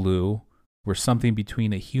Apkallu were something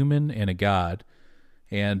between a human and a god,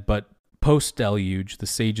 but post-deluge, the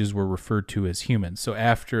sages were referred to as humans. So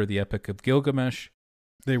after the Epic of Gilgamesh,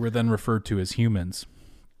 they were then referred to as humans.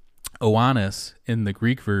 Oannes, in the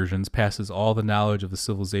Greek versions, passes all the knowledge of the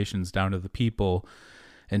civilizations down to the people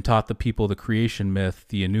and taught the people the creation myth,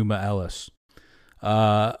 the Enuma Elish.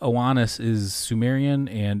 Oannes is Sumerian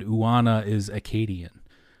and Uana is Akkadian.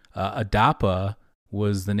 Adapa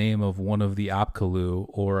was the name of one of the Apkallu,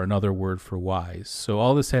 or another word for wise. So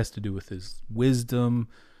all this has to do with his wisdom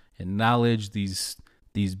and knowledge. These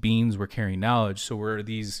beings were carrying knowledge. So were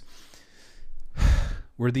these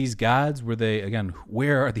gods? Were they, again,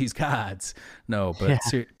 where are these gods? No, but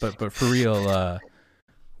but for real,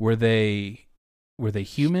 were they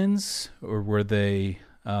humans, or were they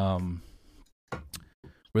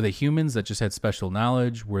humans that just had special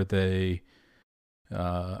knowledge? Were they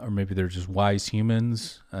or maybe they're just wise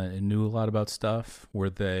humans and knew a lot about stuff? Were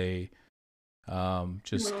they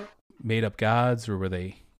just made up gods, or were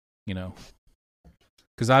they,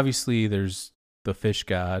 because obviously there's the fish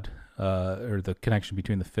god, or the connection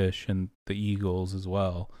between the fish and the eagles as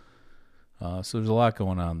well. So there's a lot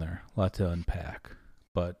going on there, a lot to unpack.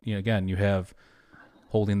 But again, you have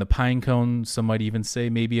holding the pine cone. Some might even say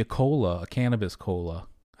maybe a cola, a cannabis cola.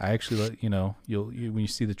 I actually, when you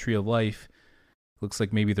see the tree of life, it looks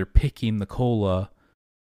like maybe they're picking the cola,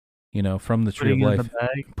 from the tree of life,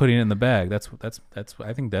 putting it in the bag. That's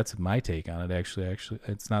I think that's my take on it. Actually,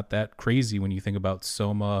 it's not that crazy when you think about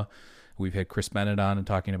Soma. We've had Chris Bennett on and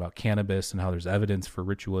talking about cannabis and how there's evidence for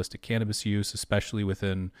ritualistic cannabis use, especially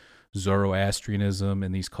within Zoroastrianism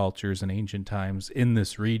and these cultures in ancient times in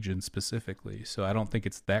this region specifically. So I don't think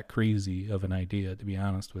it's that crazy of an idea, to be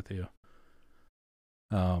honest with you.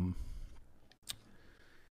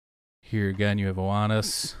 Here again, you have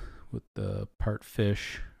Oannes with the part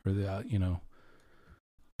fish, or the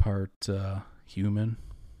part human.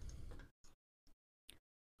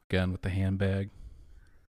 Again with the handbag.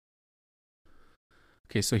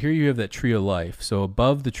 Okay, so here you have that tree of life. So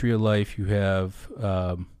above the tree of life, you have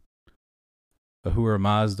Ahura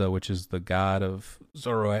Mazda, which is the god of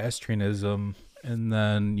Zoroastrianism, and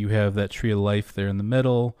then you have that tree of life there in the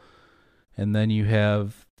middle, and then you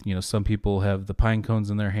have, some people have the pine cones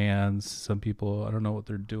in their hands. Some people, I don't know what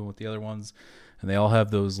they're doing with the other ones, and they all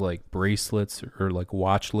have those like bracelets or like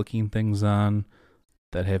watch-looking things on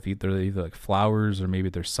that have either like flowers or maybe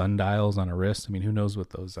they're sundials on a wrist. I mean, who knows what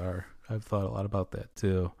those are? I've thought a lot about that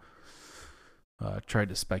too. Tried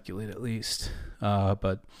to speculate at least.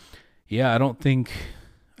 But yeah, I don't think,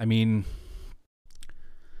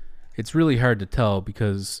 it's really hard to tell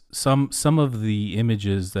because some of the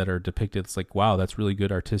images that are depicted, it's like, wow, that's really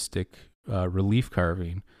good artistic relief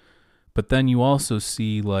carving. But then you also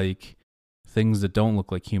see like things that don't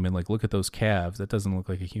look like human. Like, look at those calves. That doesn't look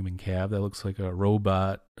like a human calf. That looks like a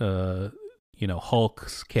robot,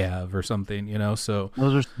 Hulk's calf or something, so.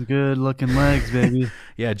 Those are some good looking legs, baby.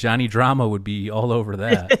 Yeah, Johnny Drama would be all over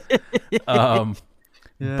that. Yeah.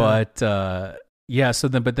 But, yeah,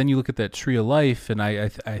 but then you look at that tree of life, and I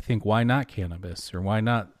think, why not cannabis, or why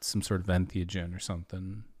not some sort of entheogen or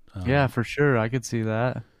something? Yeah, for sure. I could see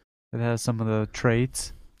that. It has some of the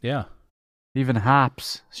traits. Yeah. Even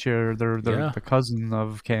hops, sure, they're the cousin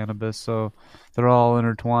of cannabis, so they're all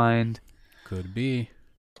intertwined. Could be.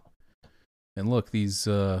 And look, these,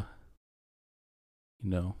 the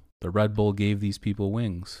Red Bull gave these people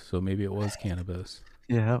wings, so maybe it was cannabis.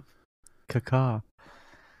 Yeah. Caca.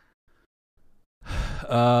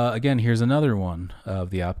 Again, here's another one of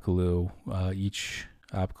the Apkallu. Each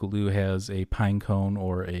Apkallu has a pine cone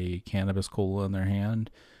or a cannabis cola in their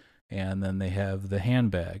hand, and then they have the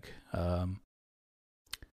handbag.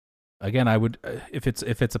 Again, I would, if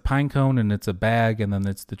it's a pine cone and it's a bag and then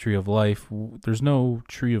it's the tree of life, there's no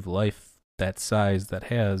tree of life that size that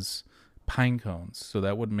has pine cones, so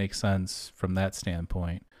that wouldn't make sense from that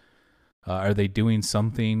standpoint. Are they doing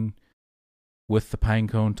something with the pine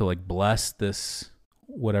cone to like bless this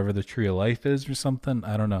whatever the tree of life is or something.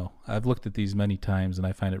 I don't know. I've looked at these many times and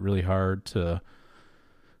I find it really hard to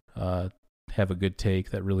have a good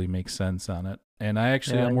take that really makes sense on it. And I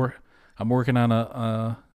actually I'm working on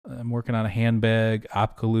a handbag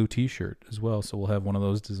Opkaloo t-shirt as well, so we'll have one of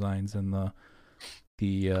those designs in the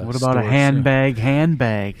what about a handbag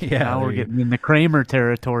handbag? Yeah, now we're getting in the Kramer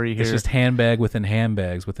territory here. It's just handbag within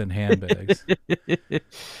handbags within handbags.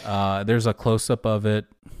 There's a close-up of it.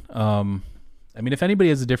 I mean, if anybody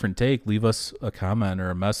has a different take, leave us a comment or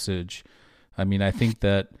a message. I mean, I think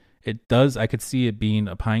that it does. I could see it being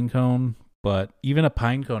a pine cone, but even a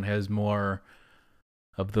pine cone has more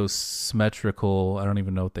of those symmetrical, I don't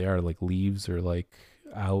even know what they are, like leaves or like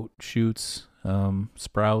outshoots,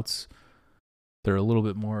 sprouts. They're a little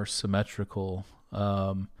bit more symmetrical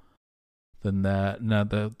than that. Now,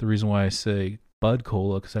 the reason why I say bud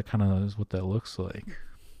cola, because that kind of is what that looks like,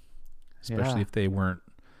 especially if they weren't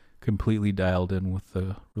completely dialed in with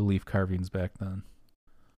the relief carvings back then.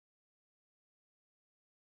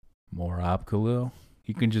 More Opkaloo.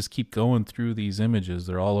 You can just keep going through these images.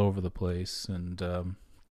 They're all over the place, and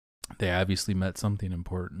they obviously meant something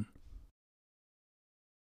important.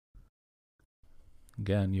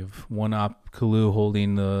 Again, you have one Opkaloo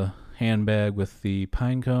holding the handbag with the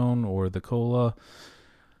pine cone or the cola.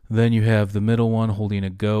 Then you have the middle one holding a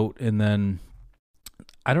goat, and then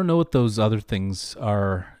I don't know what those other things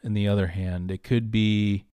are in the other hand. It could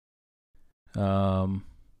be, I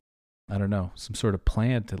don't know, some sort of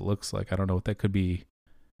plant. It looks like, I don't know what that could be.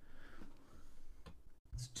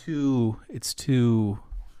 It's too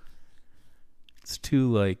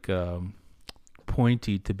like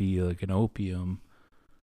pointy to be like an opium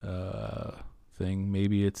thing.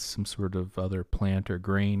 Maybe it's some sort of other plant or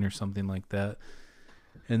grain or something like that.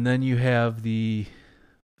 And then you have the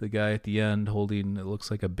guy at the end holding, it looks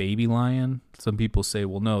like a baby lion. Some people say,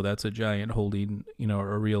 well, no, that's a giant holding,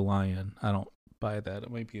 a real lion. I don't buy that.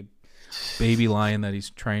 It might be a baby lion that he's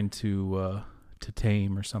trying to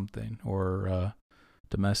tame or something, or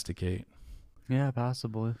domesticate. Yeah,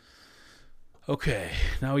 possibly. Okay,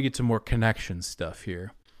 now we get to more connection stuff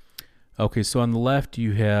here. Okay, so on the left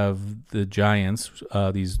you have the giants.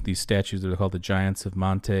 These statues that are called the Giants of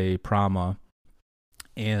Monte Prama,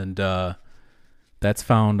 and that's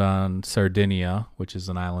found on Sardinia, which is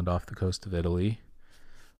an island off the coast of Italy.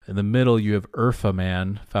 In the middle, you have Urfa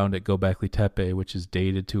Man, found at Göbekli Tepe, which is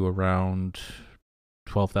dated to around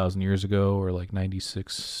 12,000 years ago, or like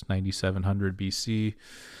 9,700 BC.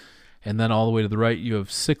 And then all the way to the right, you have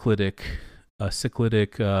a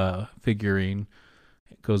Cycladic figurine.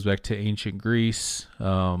 It goes back to ancient Greece,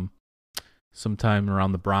 sometime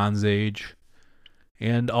around the Bronze Age.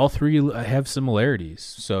 And all three have similarities.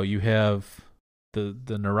 So you have the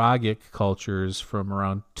Nuragic cultures from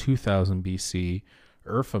around 2000 BC,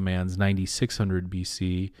 Urfa Man's 9600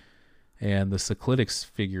 BC, and the Cycladic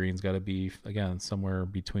figurine's got to be, again, somewhere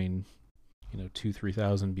between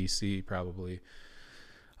 2,000-3,000 BC probably.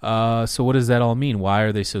 So what does that all mean? Why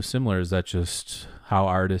are they so similar? Is that just how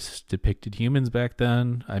artists depicted humans back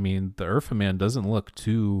then? I mean, the Urfa Man doesn't look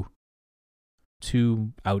too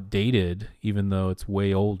outdated, even though it's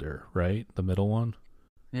way older, right? The middle one.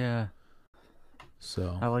 Yeah.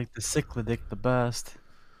 So I like the Cycladic the best.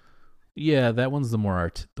 Yeah, that one's the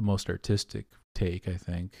most artistic take, I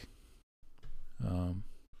think. But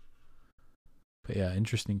yeah,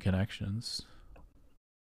 interesting connections.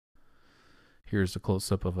 Here's a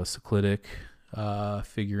close-up of a Cycladic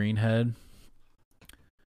figurine head.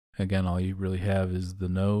 Again, all you really have is the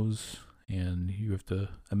nose, and you have to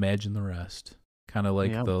imagine the rest. Kind of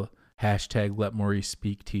like the hashtag Let Maurice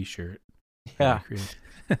Speak t-shirt. Yeah.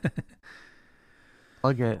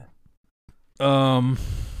 Plug it.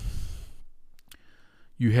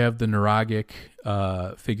 You have the Nuragic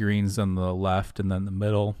figurines on the left, and then the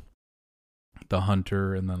middle, the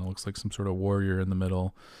hunter, and then it looks like some sort of warrior in the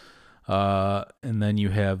middle. And then you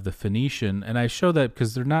have the Phoenician, and I show that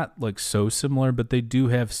because they're not like so similar, but they do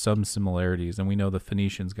have some similarities, and we know the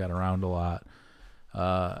Phoenicians got around a lot,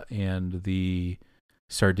 and the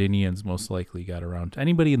Sardinians most likely got around.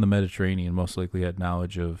 Anybody in the Mediterranean most likely had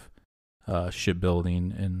knowledge of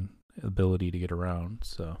shipbuilding and ability to get around.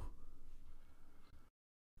 So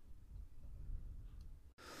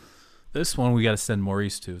this one we got to send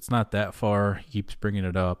Maurice to. It's not that far. He keeps bringing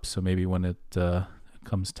it up, so maybe when it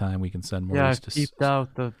comes time, we can send Maurice to. Yeah, keep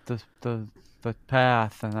out the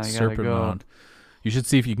path, and I Serpent gotta go. Mound. You should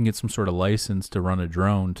see if you can get some sort of license to run a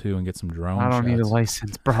drone too, and get some drone. I don't need a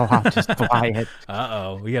license, bro. I'll just fly it.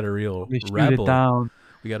 We got a real Shoot rebel. it down.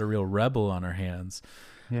 We got a real rebel on our hands.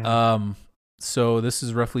 Yeah. So this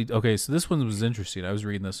is roughly okay. So this one was interesting. I was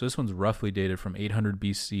reading this. So this one's roughly dated from 800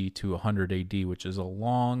 BC to 100 AD, which is a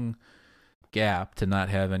long gap to not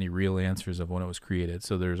have any real answers of when it was created.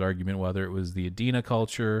 So there's argument whether it was the Adena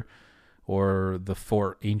culture or the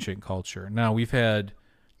Fort Ancient culture. Now we've had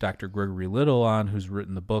Dr. Gregory Little on, who's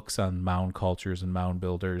written the books on mound cultures and mound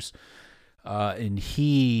builders, and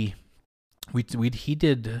we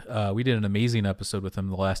did an amazing episode with him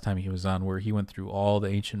the last time he was on, where he went through all the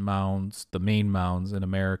ancient mounds, the main mounds in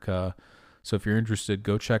America. So if you're interested,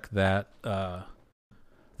 go check that out.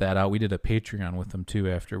 We did a Patreon with him too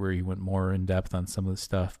after, where he went more in depth on some of the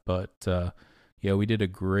stuff. But yeah, we did a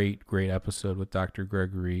great episode with Dr.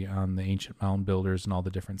 Gregory on the ancient mound builders and all the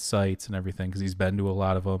different sites and everything, because he's been to a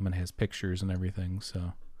lot of them and has pictures and everything.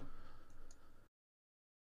 So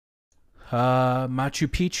Machu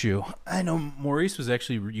Picchu. I know Maurice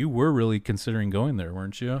you were really considering going there,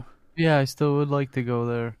 weren't you? Yeah, I still would like to go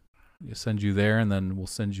there. We'll send you there, and then we'll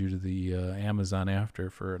send you to the Amazon after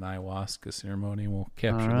for an ayahuasca ceremony. We'll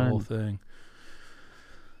capture the whole thing.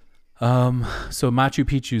 So Machu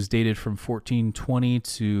Picchu is dated from 1420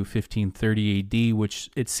 to 1530 AD, which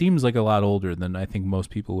it seems like a lot older than I think most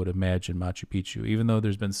people would imagine Machu Picchu, even though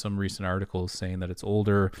there's been some recent articles saying that it's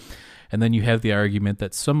older. And then you have the argument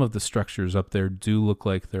that some of the structures up there do look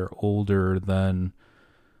like they're older than,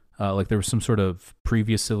 like there was some sort of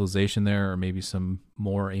previous civilization there, or maybe some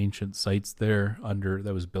more ancient sites there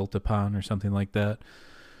that was built upon or something like that.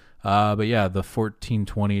 But yeah, the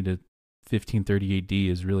 1420 to 1530 AD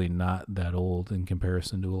is really not that old in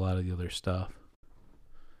comparison to a lot of the other stuff.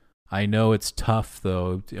 I know it's tough,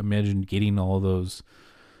 though. Imagine getting all those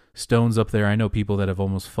stones up there. I know people that have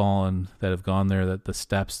almost fallen, that have gone there, that the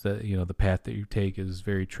steps that, the path that you take is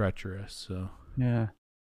very treacherous. So yeah.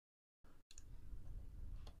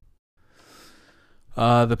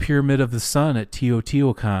 The Pyramid of the Sun at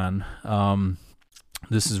Teotihuacan.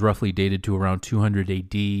 This is roughly dated to around 200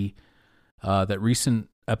 AD. That recent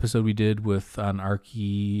episode we did on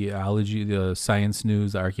archaeology, the science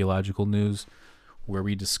news, the archaeological news, where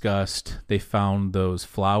we discussed they found those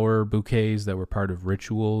flower bouquets that were part of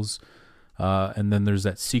rituals, and then there's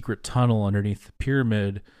that secret tunnel underneath the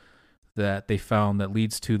pyramid that they found that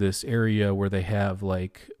leads to this area where they have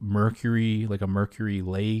like mercury, like a mercury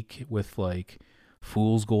lake with like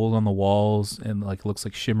fool's gold on the walls, and like looks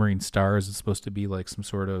like shimmering stars. It's supposed to be like some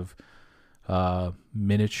sort of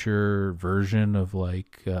miniature version of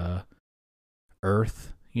like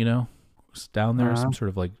Earth, it's down there. Some sort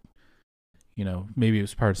of like, maybe it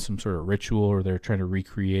was part of some sort of ritual, or they're trying to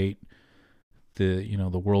recreate the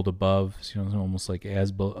the world above, almost like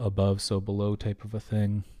as above so below type of a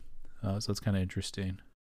thing. So it's kind of interesting.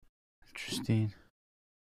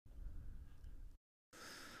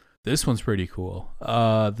 This one's pretty cool.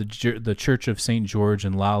 The Church of St. George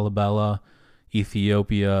in Lalibela,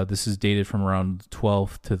 Ethiopia. This is dated from around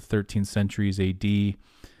 12th to 13th centuries AD.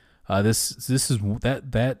 This is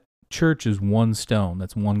that church is one stone.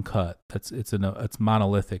 That's one cut. It's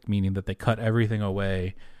monolithic, meaning that they cut everything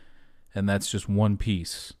away, and that's just one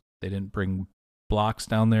piece. They didn't bring blocks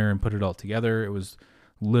down there and put it all together. It was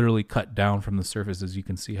literally cut down from the surface, as you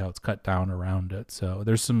can see how it's cut down around it. So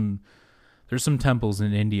there's some temples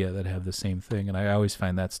in India that have the same thing, and I always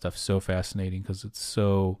find that stuff so fascinating, because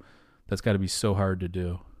that's got to be so hard to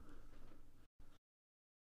do.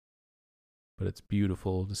 But it's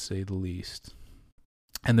beautiful, to say the least.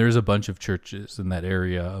 And there's a bunch of churches in that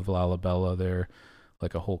area of Lalibela there,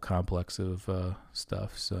 like a whole complex of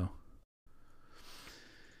stuff. So,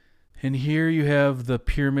 and here you have the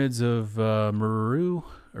pyramids of Meru,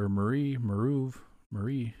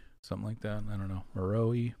 something like that. I don't know,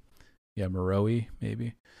 Meroe. Yeah, Meroe,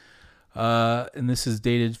 maybe. And this is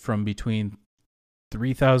dated from between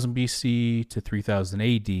 3000 BC to 3000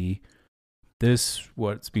 AD.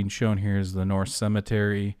 What's being shown here is the Norse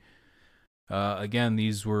cemetery. Again,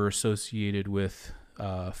 these were associated with,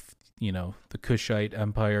 the Kushite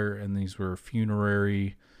Empire, and these were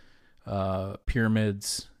funerary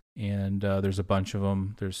pyramids. And there's a bunch of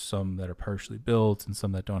them. There's some that are partially built, and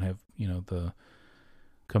some that don't have, the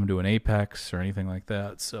come to an apex or anything like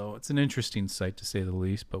that. So it's an interesting site, to say the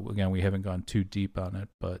least. But again, we haven't gone too deep on it.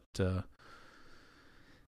 But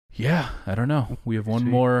yeah, I don't know. We have one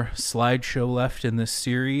more slideshow left in this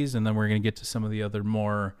series, and then we're going to get to some of the other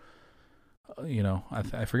more,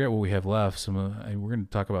 I forget what we have left. We're going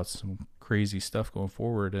to talk about some crazy stuff going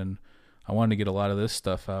forward, and I wanted to get a lot of this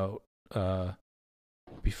stuff out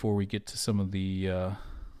before we get to some of the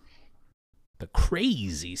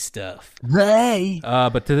crazy stuff. Hey.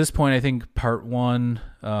 But to this point, I think part one,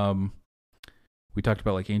 we talked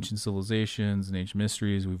about like ancient civilizations and ancient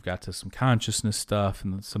mysteries. We've got to some consciousness stuff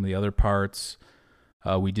and some of the other parts.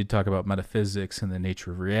 We did talk about metaphysics and the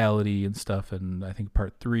nature of reality and stuff. And I think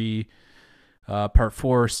part 3, part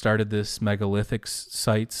 4 started this megalithic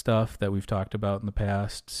site stuff that we've talked about in the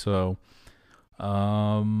past. So, yeah,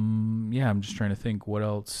 I'm just trying to think what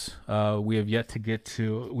else. We have yet to get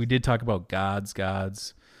to. We did talk about gods,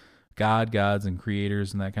 and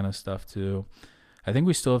creators and that kind of stuff too. I think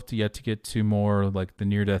we still have yet to get to more like the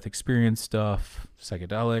near-death experience stuff,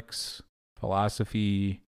 psychedelics,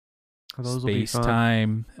 philosophy,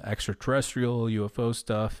 space-time, extraterrestrial, UFO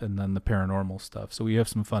stuff, and then the paranormal stuff. So we have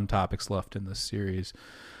some fun topics left in this series.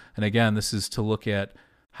 And again, this is to look at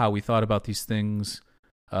how we thought about these things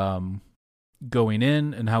going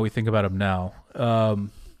in and how we think about them now.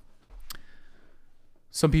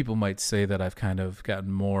 Some people might say that I've kind of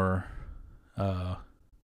gotten more...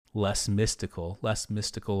 less mystical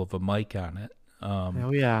of a mic on it.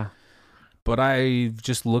 Oh yeah. But I've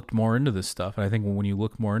just looked more into this stuff, and I think when you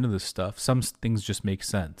look more into this stuff, some things just make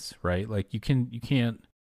sense, right? Like you can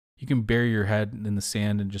bury your head in the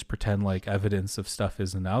sand and just pretend like evidence of stuff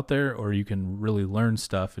isn't out there, or you can really learn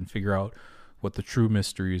stuff and figure out what the true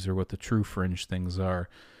mysteries or what the true fringe things are.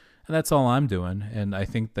 And that's all I'm doing. And I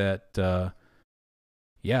think that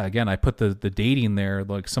yeah, again, I put the dating there,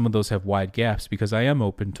 like some of those have wide gaps because I am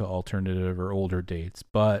open to alternative or older dates,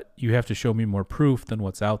 but you have to show me more proof than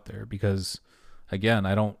what's out there because, again,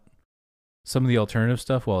 some of the alternative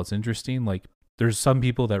stuff, while it's interesting, like there's some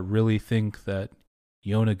people that really think that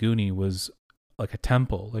Yonaguni was like a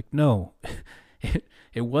temple. Like, no,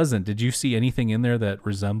 it wasn't. Did you see anything in there that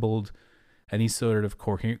resembled any sort of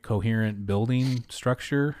coherent building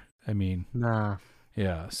structure? I mean, nah.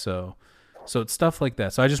 Yeah, so it's stuff like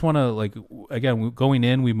that. So I just want to, like, again, going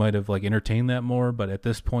in, we might have like entertained that more, but at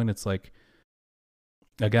this point, it's like,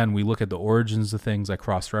 again, we look at the origins of things. I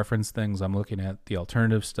cross-reference things. I'm looking at the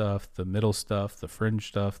alternative stuff, the middle stuff, the fringe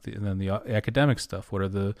stuff, and then the academic stuff. What are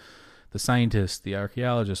the scientists, the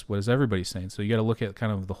archaeologists? What is everybody saying? So you got to look at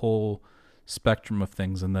kind of the whole spectrum of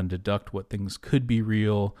things and then deduct what things could be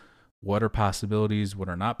real, what are possibilities, what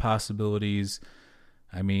are not possibilities.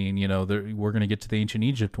 I mean, you know, we're going to get to the ancient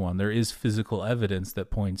Egypt one. There is physical evidence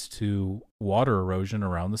that points to water erosion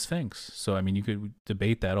around the Sphinx. So, I mean, you could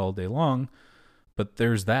debate that all day long, but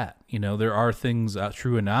there's that. You know, there are things,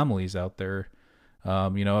 true anomalies out there.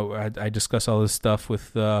 You know, I discuss all this stuff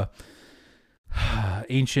with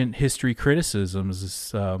ancient history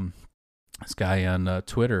criticisms. This guy on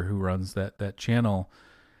Twitter who runs that channel.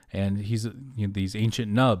 And he's these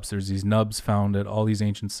ancient nubs. There's these nubs found at all these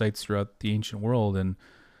ancient sites throughout the ancient world. And,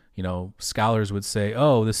 you know, scholars would say,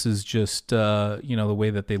 oh, this is just, you know, the way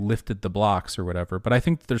that they lifted the blocks or whatever. But I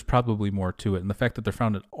think that there's probably more to it. And the fact that they're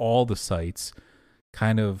found at all the sites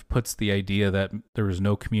kind of puts the idea that there was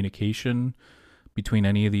no communication between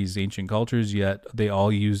any of these ancient cultures, yet they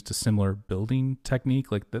all used a similar building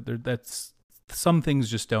technique. Like that's some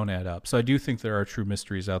things just don't add up. So I do think there are true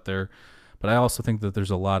mysteries out there. But I also think that there's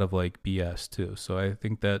a lot of like BS too. So I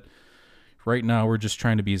think that right now we're just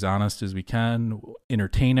trying to be as honest as we can,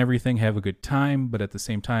 entertain everything, have a good time. But at the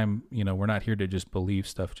same time, you know, we're not here to just believe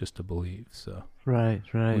stuff just to believe. So right.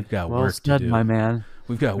 We've got well work said, to do, my man.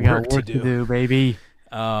 We've got work to do, baby.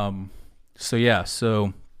 So yeah.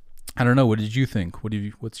 So I don't know. What did you think?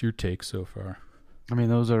 What's your take so far? I mean,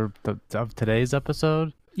 those are of today's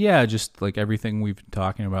episode. Yeah, just like everything we've been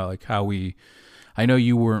talking about, like how I know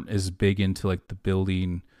you weren't as big into like the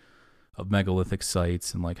building of megalithic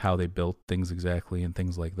sites and like how they built things exactly and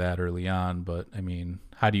things like that early on. But I mean,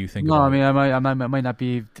 how do you think? No, about I mean, I might not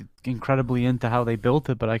be incredibly into how they built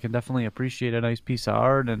it, but I can definitely appreciate a nice piece of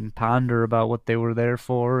art and ponder about what they were there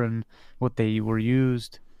for and what they were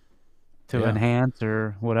used to enhance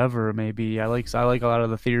or whatever it may be. I like a lot of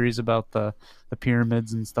the theories about the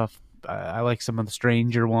pyramids and stuff. I like some of the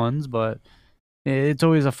stranger ones, but it's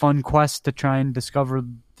always a fun quest to try and discover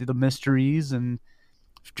the mysteries and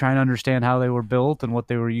try and understand how they were built and what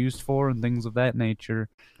they were used for and things of that nature.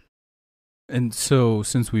 And so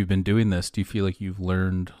since we've been doing this, do you feel like you've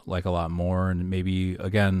learned like a lot more? And maybe,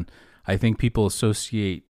 again, I think people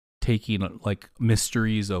associate taking like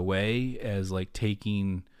mysteries away as like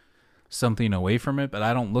taking something away from it, but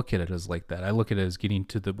I don't look at it as like that. I look at it as getting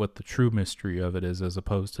to what the true mystery of it is, as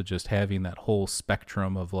opposed to just having that whole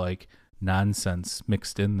spectrum of like nonsense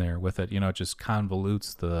mixed in there with it. You know, it just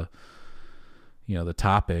convolutes the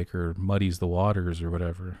topic or muddies the waters or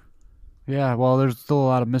whatever. Yeah, well, there's still a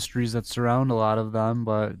lot of mysteries that surround a lot of them,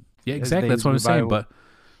 but yeah, exactly. That's what I'm saying. But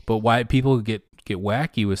why people get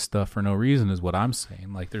wacky with stuff for no reason is what I'm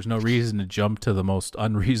saying. Like, there's no reason to jump to the most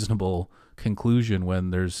unreasonable conclusion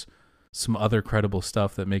when there's some other credible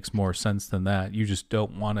stuff that makes more sense than that. You just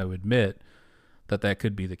don't want to admit that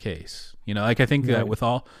could be the case. You know, like I think that with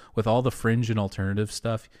all the fringe and alternative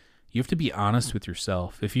stuff, you have to be honest with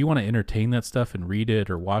yourself. If you want to entertain that stuff and read it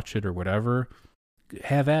or watch it or whatever,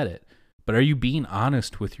 have at it. But are you being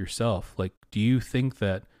honest with yourself? Like, do you think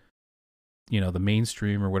that, you know, the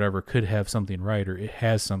mainstream or whatever could have something right, or it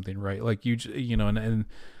has something right? Like you know, and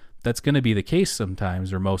that's going to be the case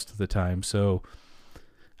sometimes or most of the time. So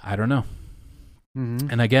I don't know. Mm-hmm.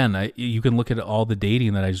 And again, you can look at all the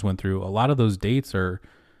dating that I just went through. A lot of those dates are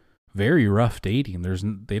very rough dating.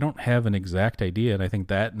 They don't have an exact idea, and I think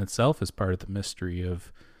that in itself is part of the mystery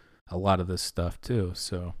of a lot of this stuff too.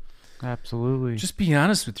 So absolutely, just be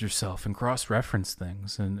honest with yourself and cross-reference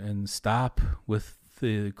things, and stop with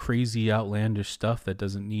the crazy outlandish stuff that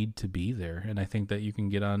doesn't need to be there. And I think that you can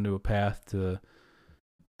get onto a path to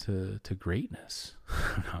greatness.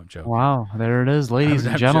 No, I'm joking. Wow, there it is, ladies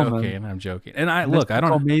and gentlemen. I'm joking. And I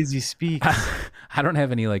don't. Maisie speaks. I don't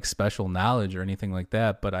have any like special knowledge or anything like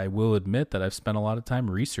that, but I will admit that I've spent a lot of time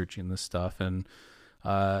researching this stuff. And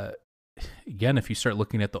again, if you start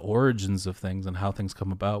looking at the origins of things and how things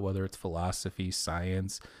come about, whether it's philosophy,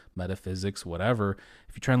 science, metaphysics, whatever,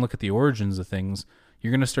 if you try and look at the origins of things,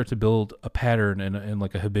 you're going to start to build a pattern and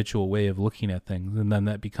like a habitual way of looking at things, and then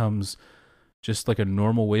that becomes just like a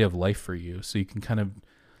normal way of life for you. So you can kind of,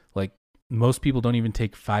 like, most people don't even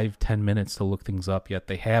take 5-10 minutes to look things up, yet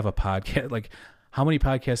they have a podcast. Like, how many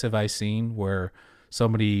podcasts have I seen where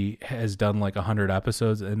somebody has done like 100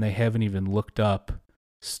 episodes and they haven't even looked up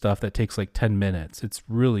stuff that takes like 10 minutes? It's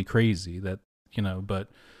really crazy that, you know,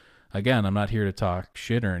 but again, I'm not here to talk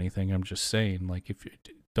shit or anything. I'm just saying, like, if you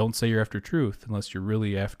don't say you're after truth unless you're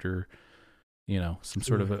really after, you know, some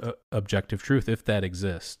sort of a objective truth, if that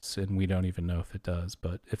exists, and we don't even know if it does.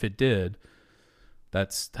 But if it did,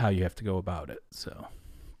 that's how you have to go about it. So,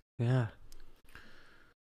 yeah.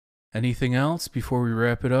 Anything else before we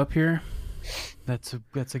wrap it up here? That's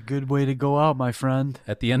a good way to go out, my friend.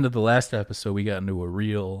 At the end of the last episode, we got into a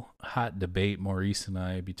real hot debate, Maurice and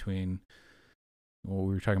I, between, well,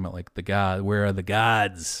 we were talking about like the God. Where are the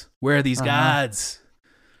gods? Where are these gods?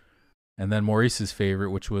 And then Maurice's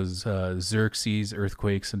favorite, which was Xerxes,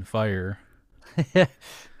 earthquakes, and fire.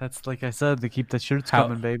 That's, like I said, to keep the shirts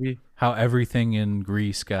coming, baby. How everything in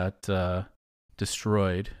Greece got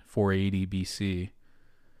destroyed, 480 BC.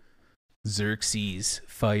 Xerxes,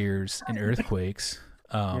 fires, and earthquakes.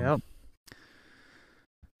 Yep.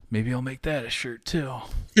 Maybe I'll make that a shirt too.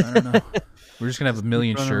 I don't know. We're just gonna have a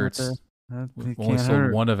million shirts. We've only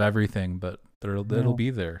sold one of everything, but it'll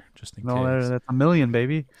be there just in case. That's a million,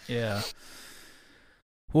 baby. Yeah.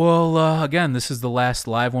 Well, again, this is the last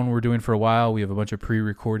live one we're doing for a while. We have a bunch of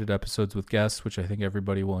pre-recorded episodes with guests, which I think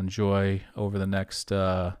everybody will enjoy over the next,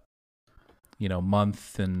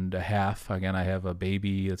 month and a half. Again, I have a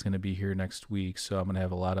baby that's going to be here next week, so I'm not going to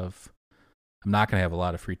have a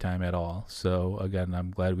lot of free time at all. So again,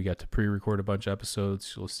 I'm glad we got to pre-record a bunch of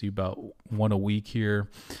episodes. You'll see about one a week here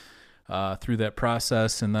through that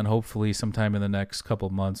process, and then hopefully sometime in the next couple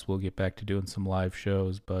of months we'll get back to doing some live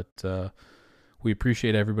shows. But we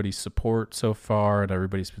appreciate everybody's support so far, and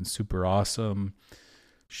everybody's been super awesome.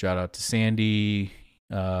 Shout out to Sandy,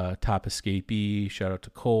 Top Escapee. Shout out to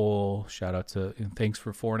Cole. Shout out to, and thanks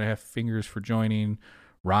for 4.5 Fingers for joining.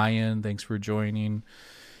 Ryan, thanks for joining.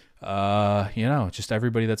 Just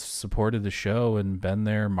everybody that's supported the show and been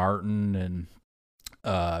there. Martin and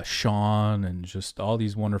Sean, and just all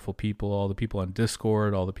these wonderful people, all the people on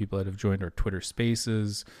Discord, all the people that have joined our Twitter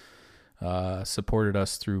Spaces, supported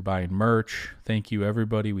us through buying merch. Thank you,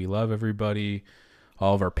 everybody. We love everybody.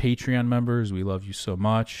 All of our Patreon members, we love you so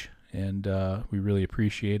much, and we really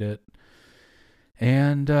appreciate it.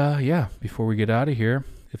 And before we get out of here,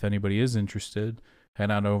 if anybody is interested, head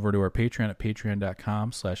on over to our Patreon at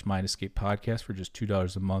patreon.com/MindEscapePodcast. For just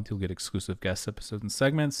 $2 a month, you'll get exclusive guest episodes and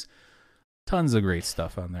segments. Tons of great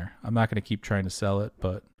stuff on there. I'm not going to keep trying to sell it,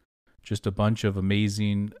 but just a bunch of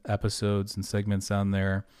amazing episodes and segments on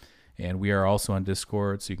there. And we are also on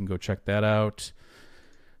Discord, so you can go check that out.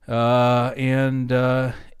 And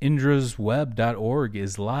indrasweb.org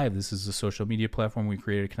is live. This is a social media platform we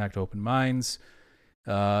created to connect open minds.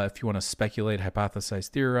 If you want to speculate, hypothesize,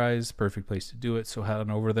 theorize, perfect place to do it. So head on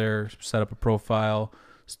over there, set up a profile.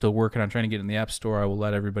 Still working on trying to get in the App Store. I will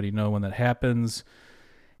let everybody know when that happens.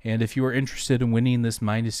 And if you are interested in winning this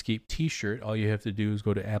Mind Escape t-shirt, all you have to do is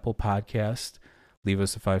go to Apple Podcast, leave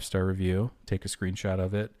us a 5-star review, take a screenshot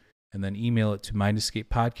of it, and then email it to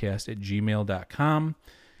mindescapepodcast@gmail.com,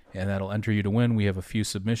 and that'll enter you to win. We have a few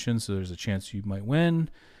submissions, so there's a chance you might win.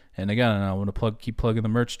 And again, I want to keep plugging the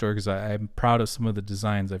merch store because I'm proud of some of the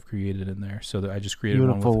designs I've created in there. So I just created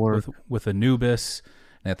Beautiful one with Anubis,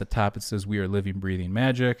 and at the top it says "We are living, breathing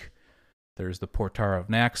magic." There's the Portara of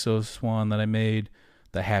Naxos one that I made.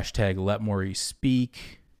 The hashtag Let Maury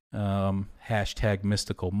Speak, hashtag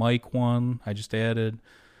Mystical Mike one I just added.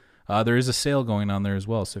 There is a sale going on there as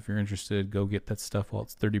well, so if you're interested, go get that stuff while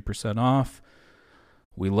it's 30% off.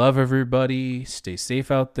 We love everybody. Stay safe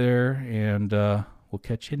out there, and we'll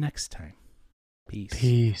catch you next time. Peace.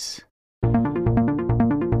 Peace.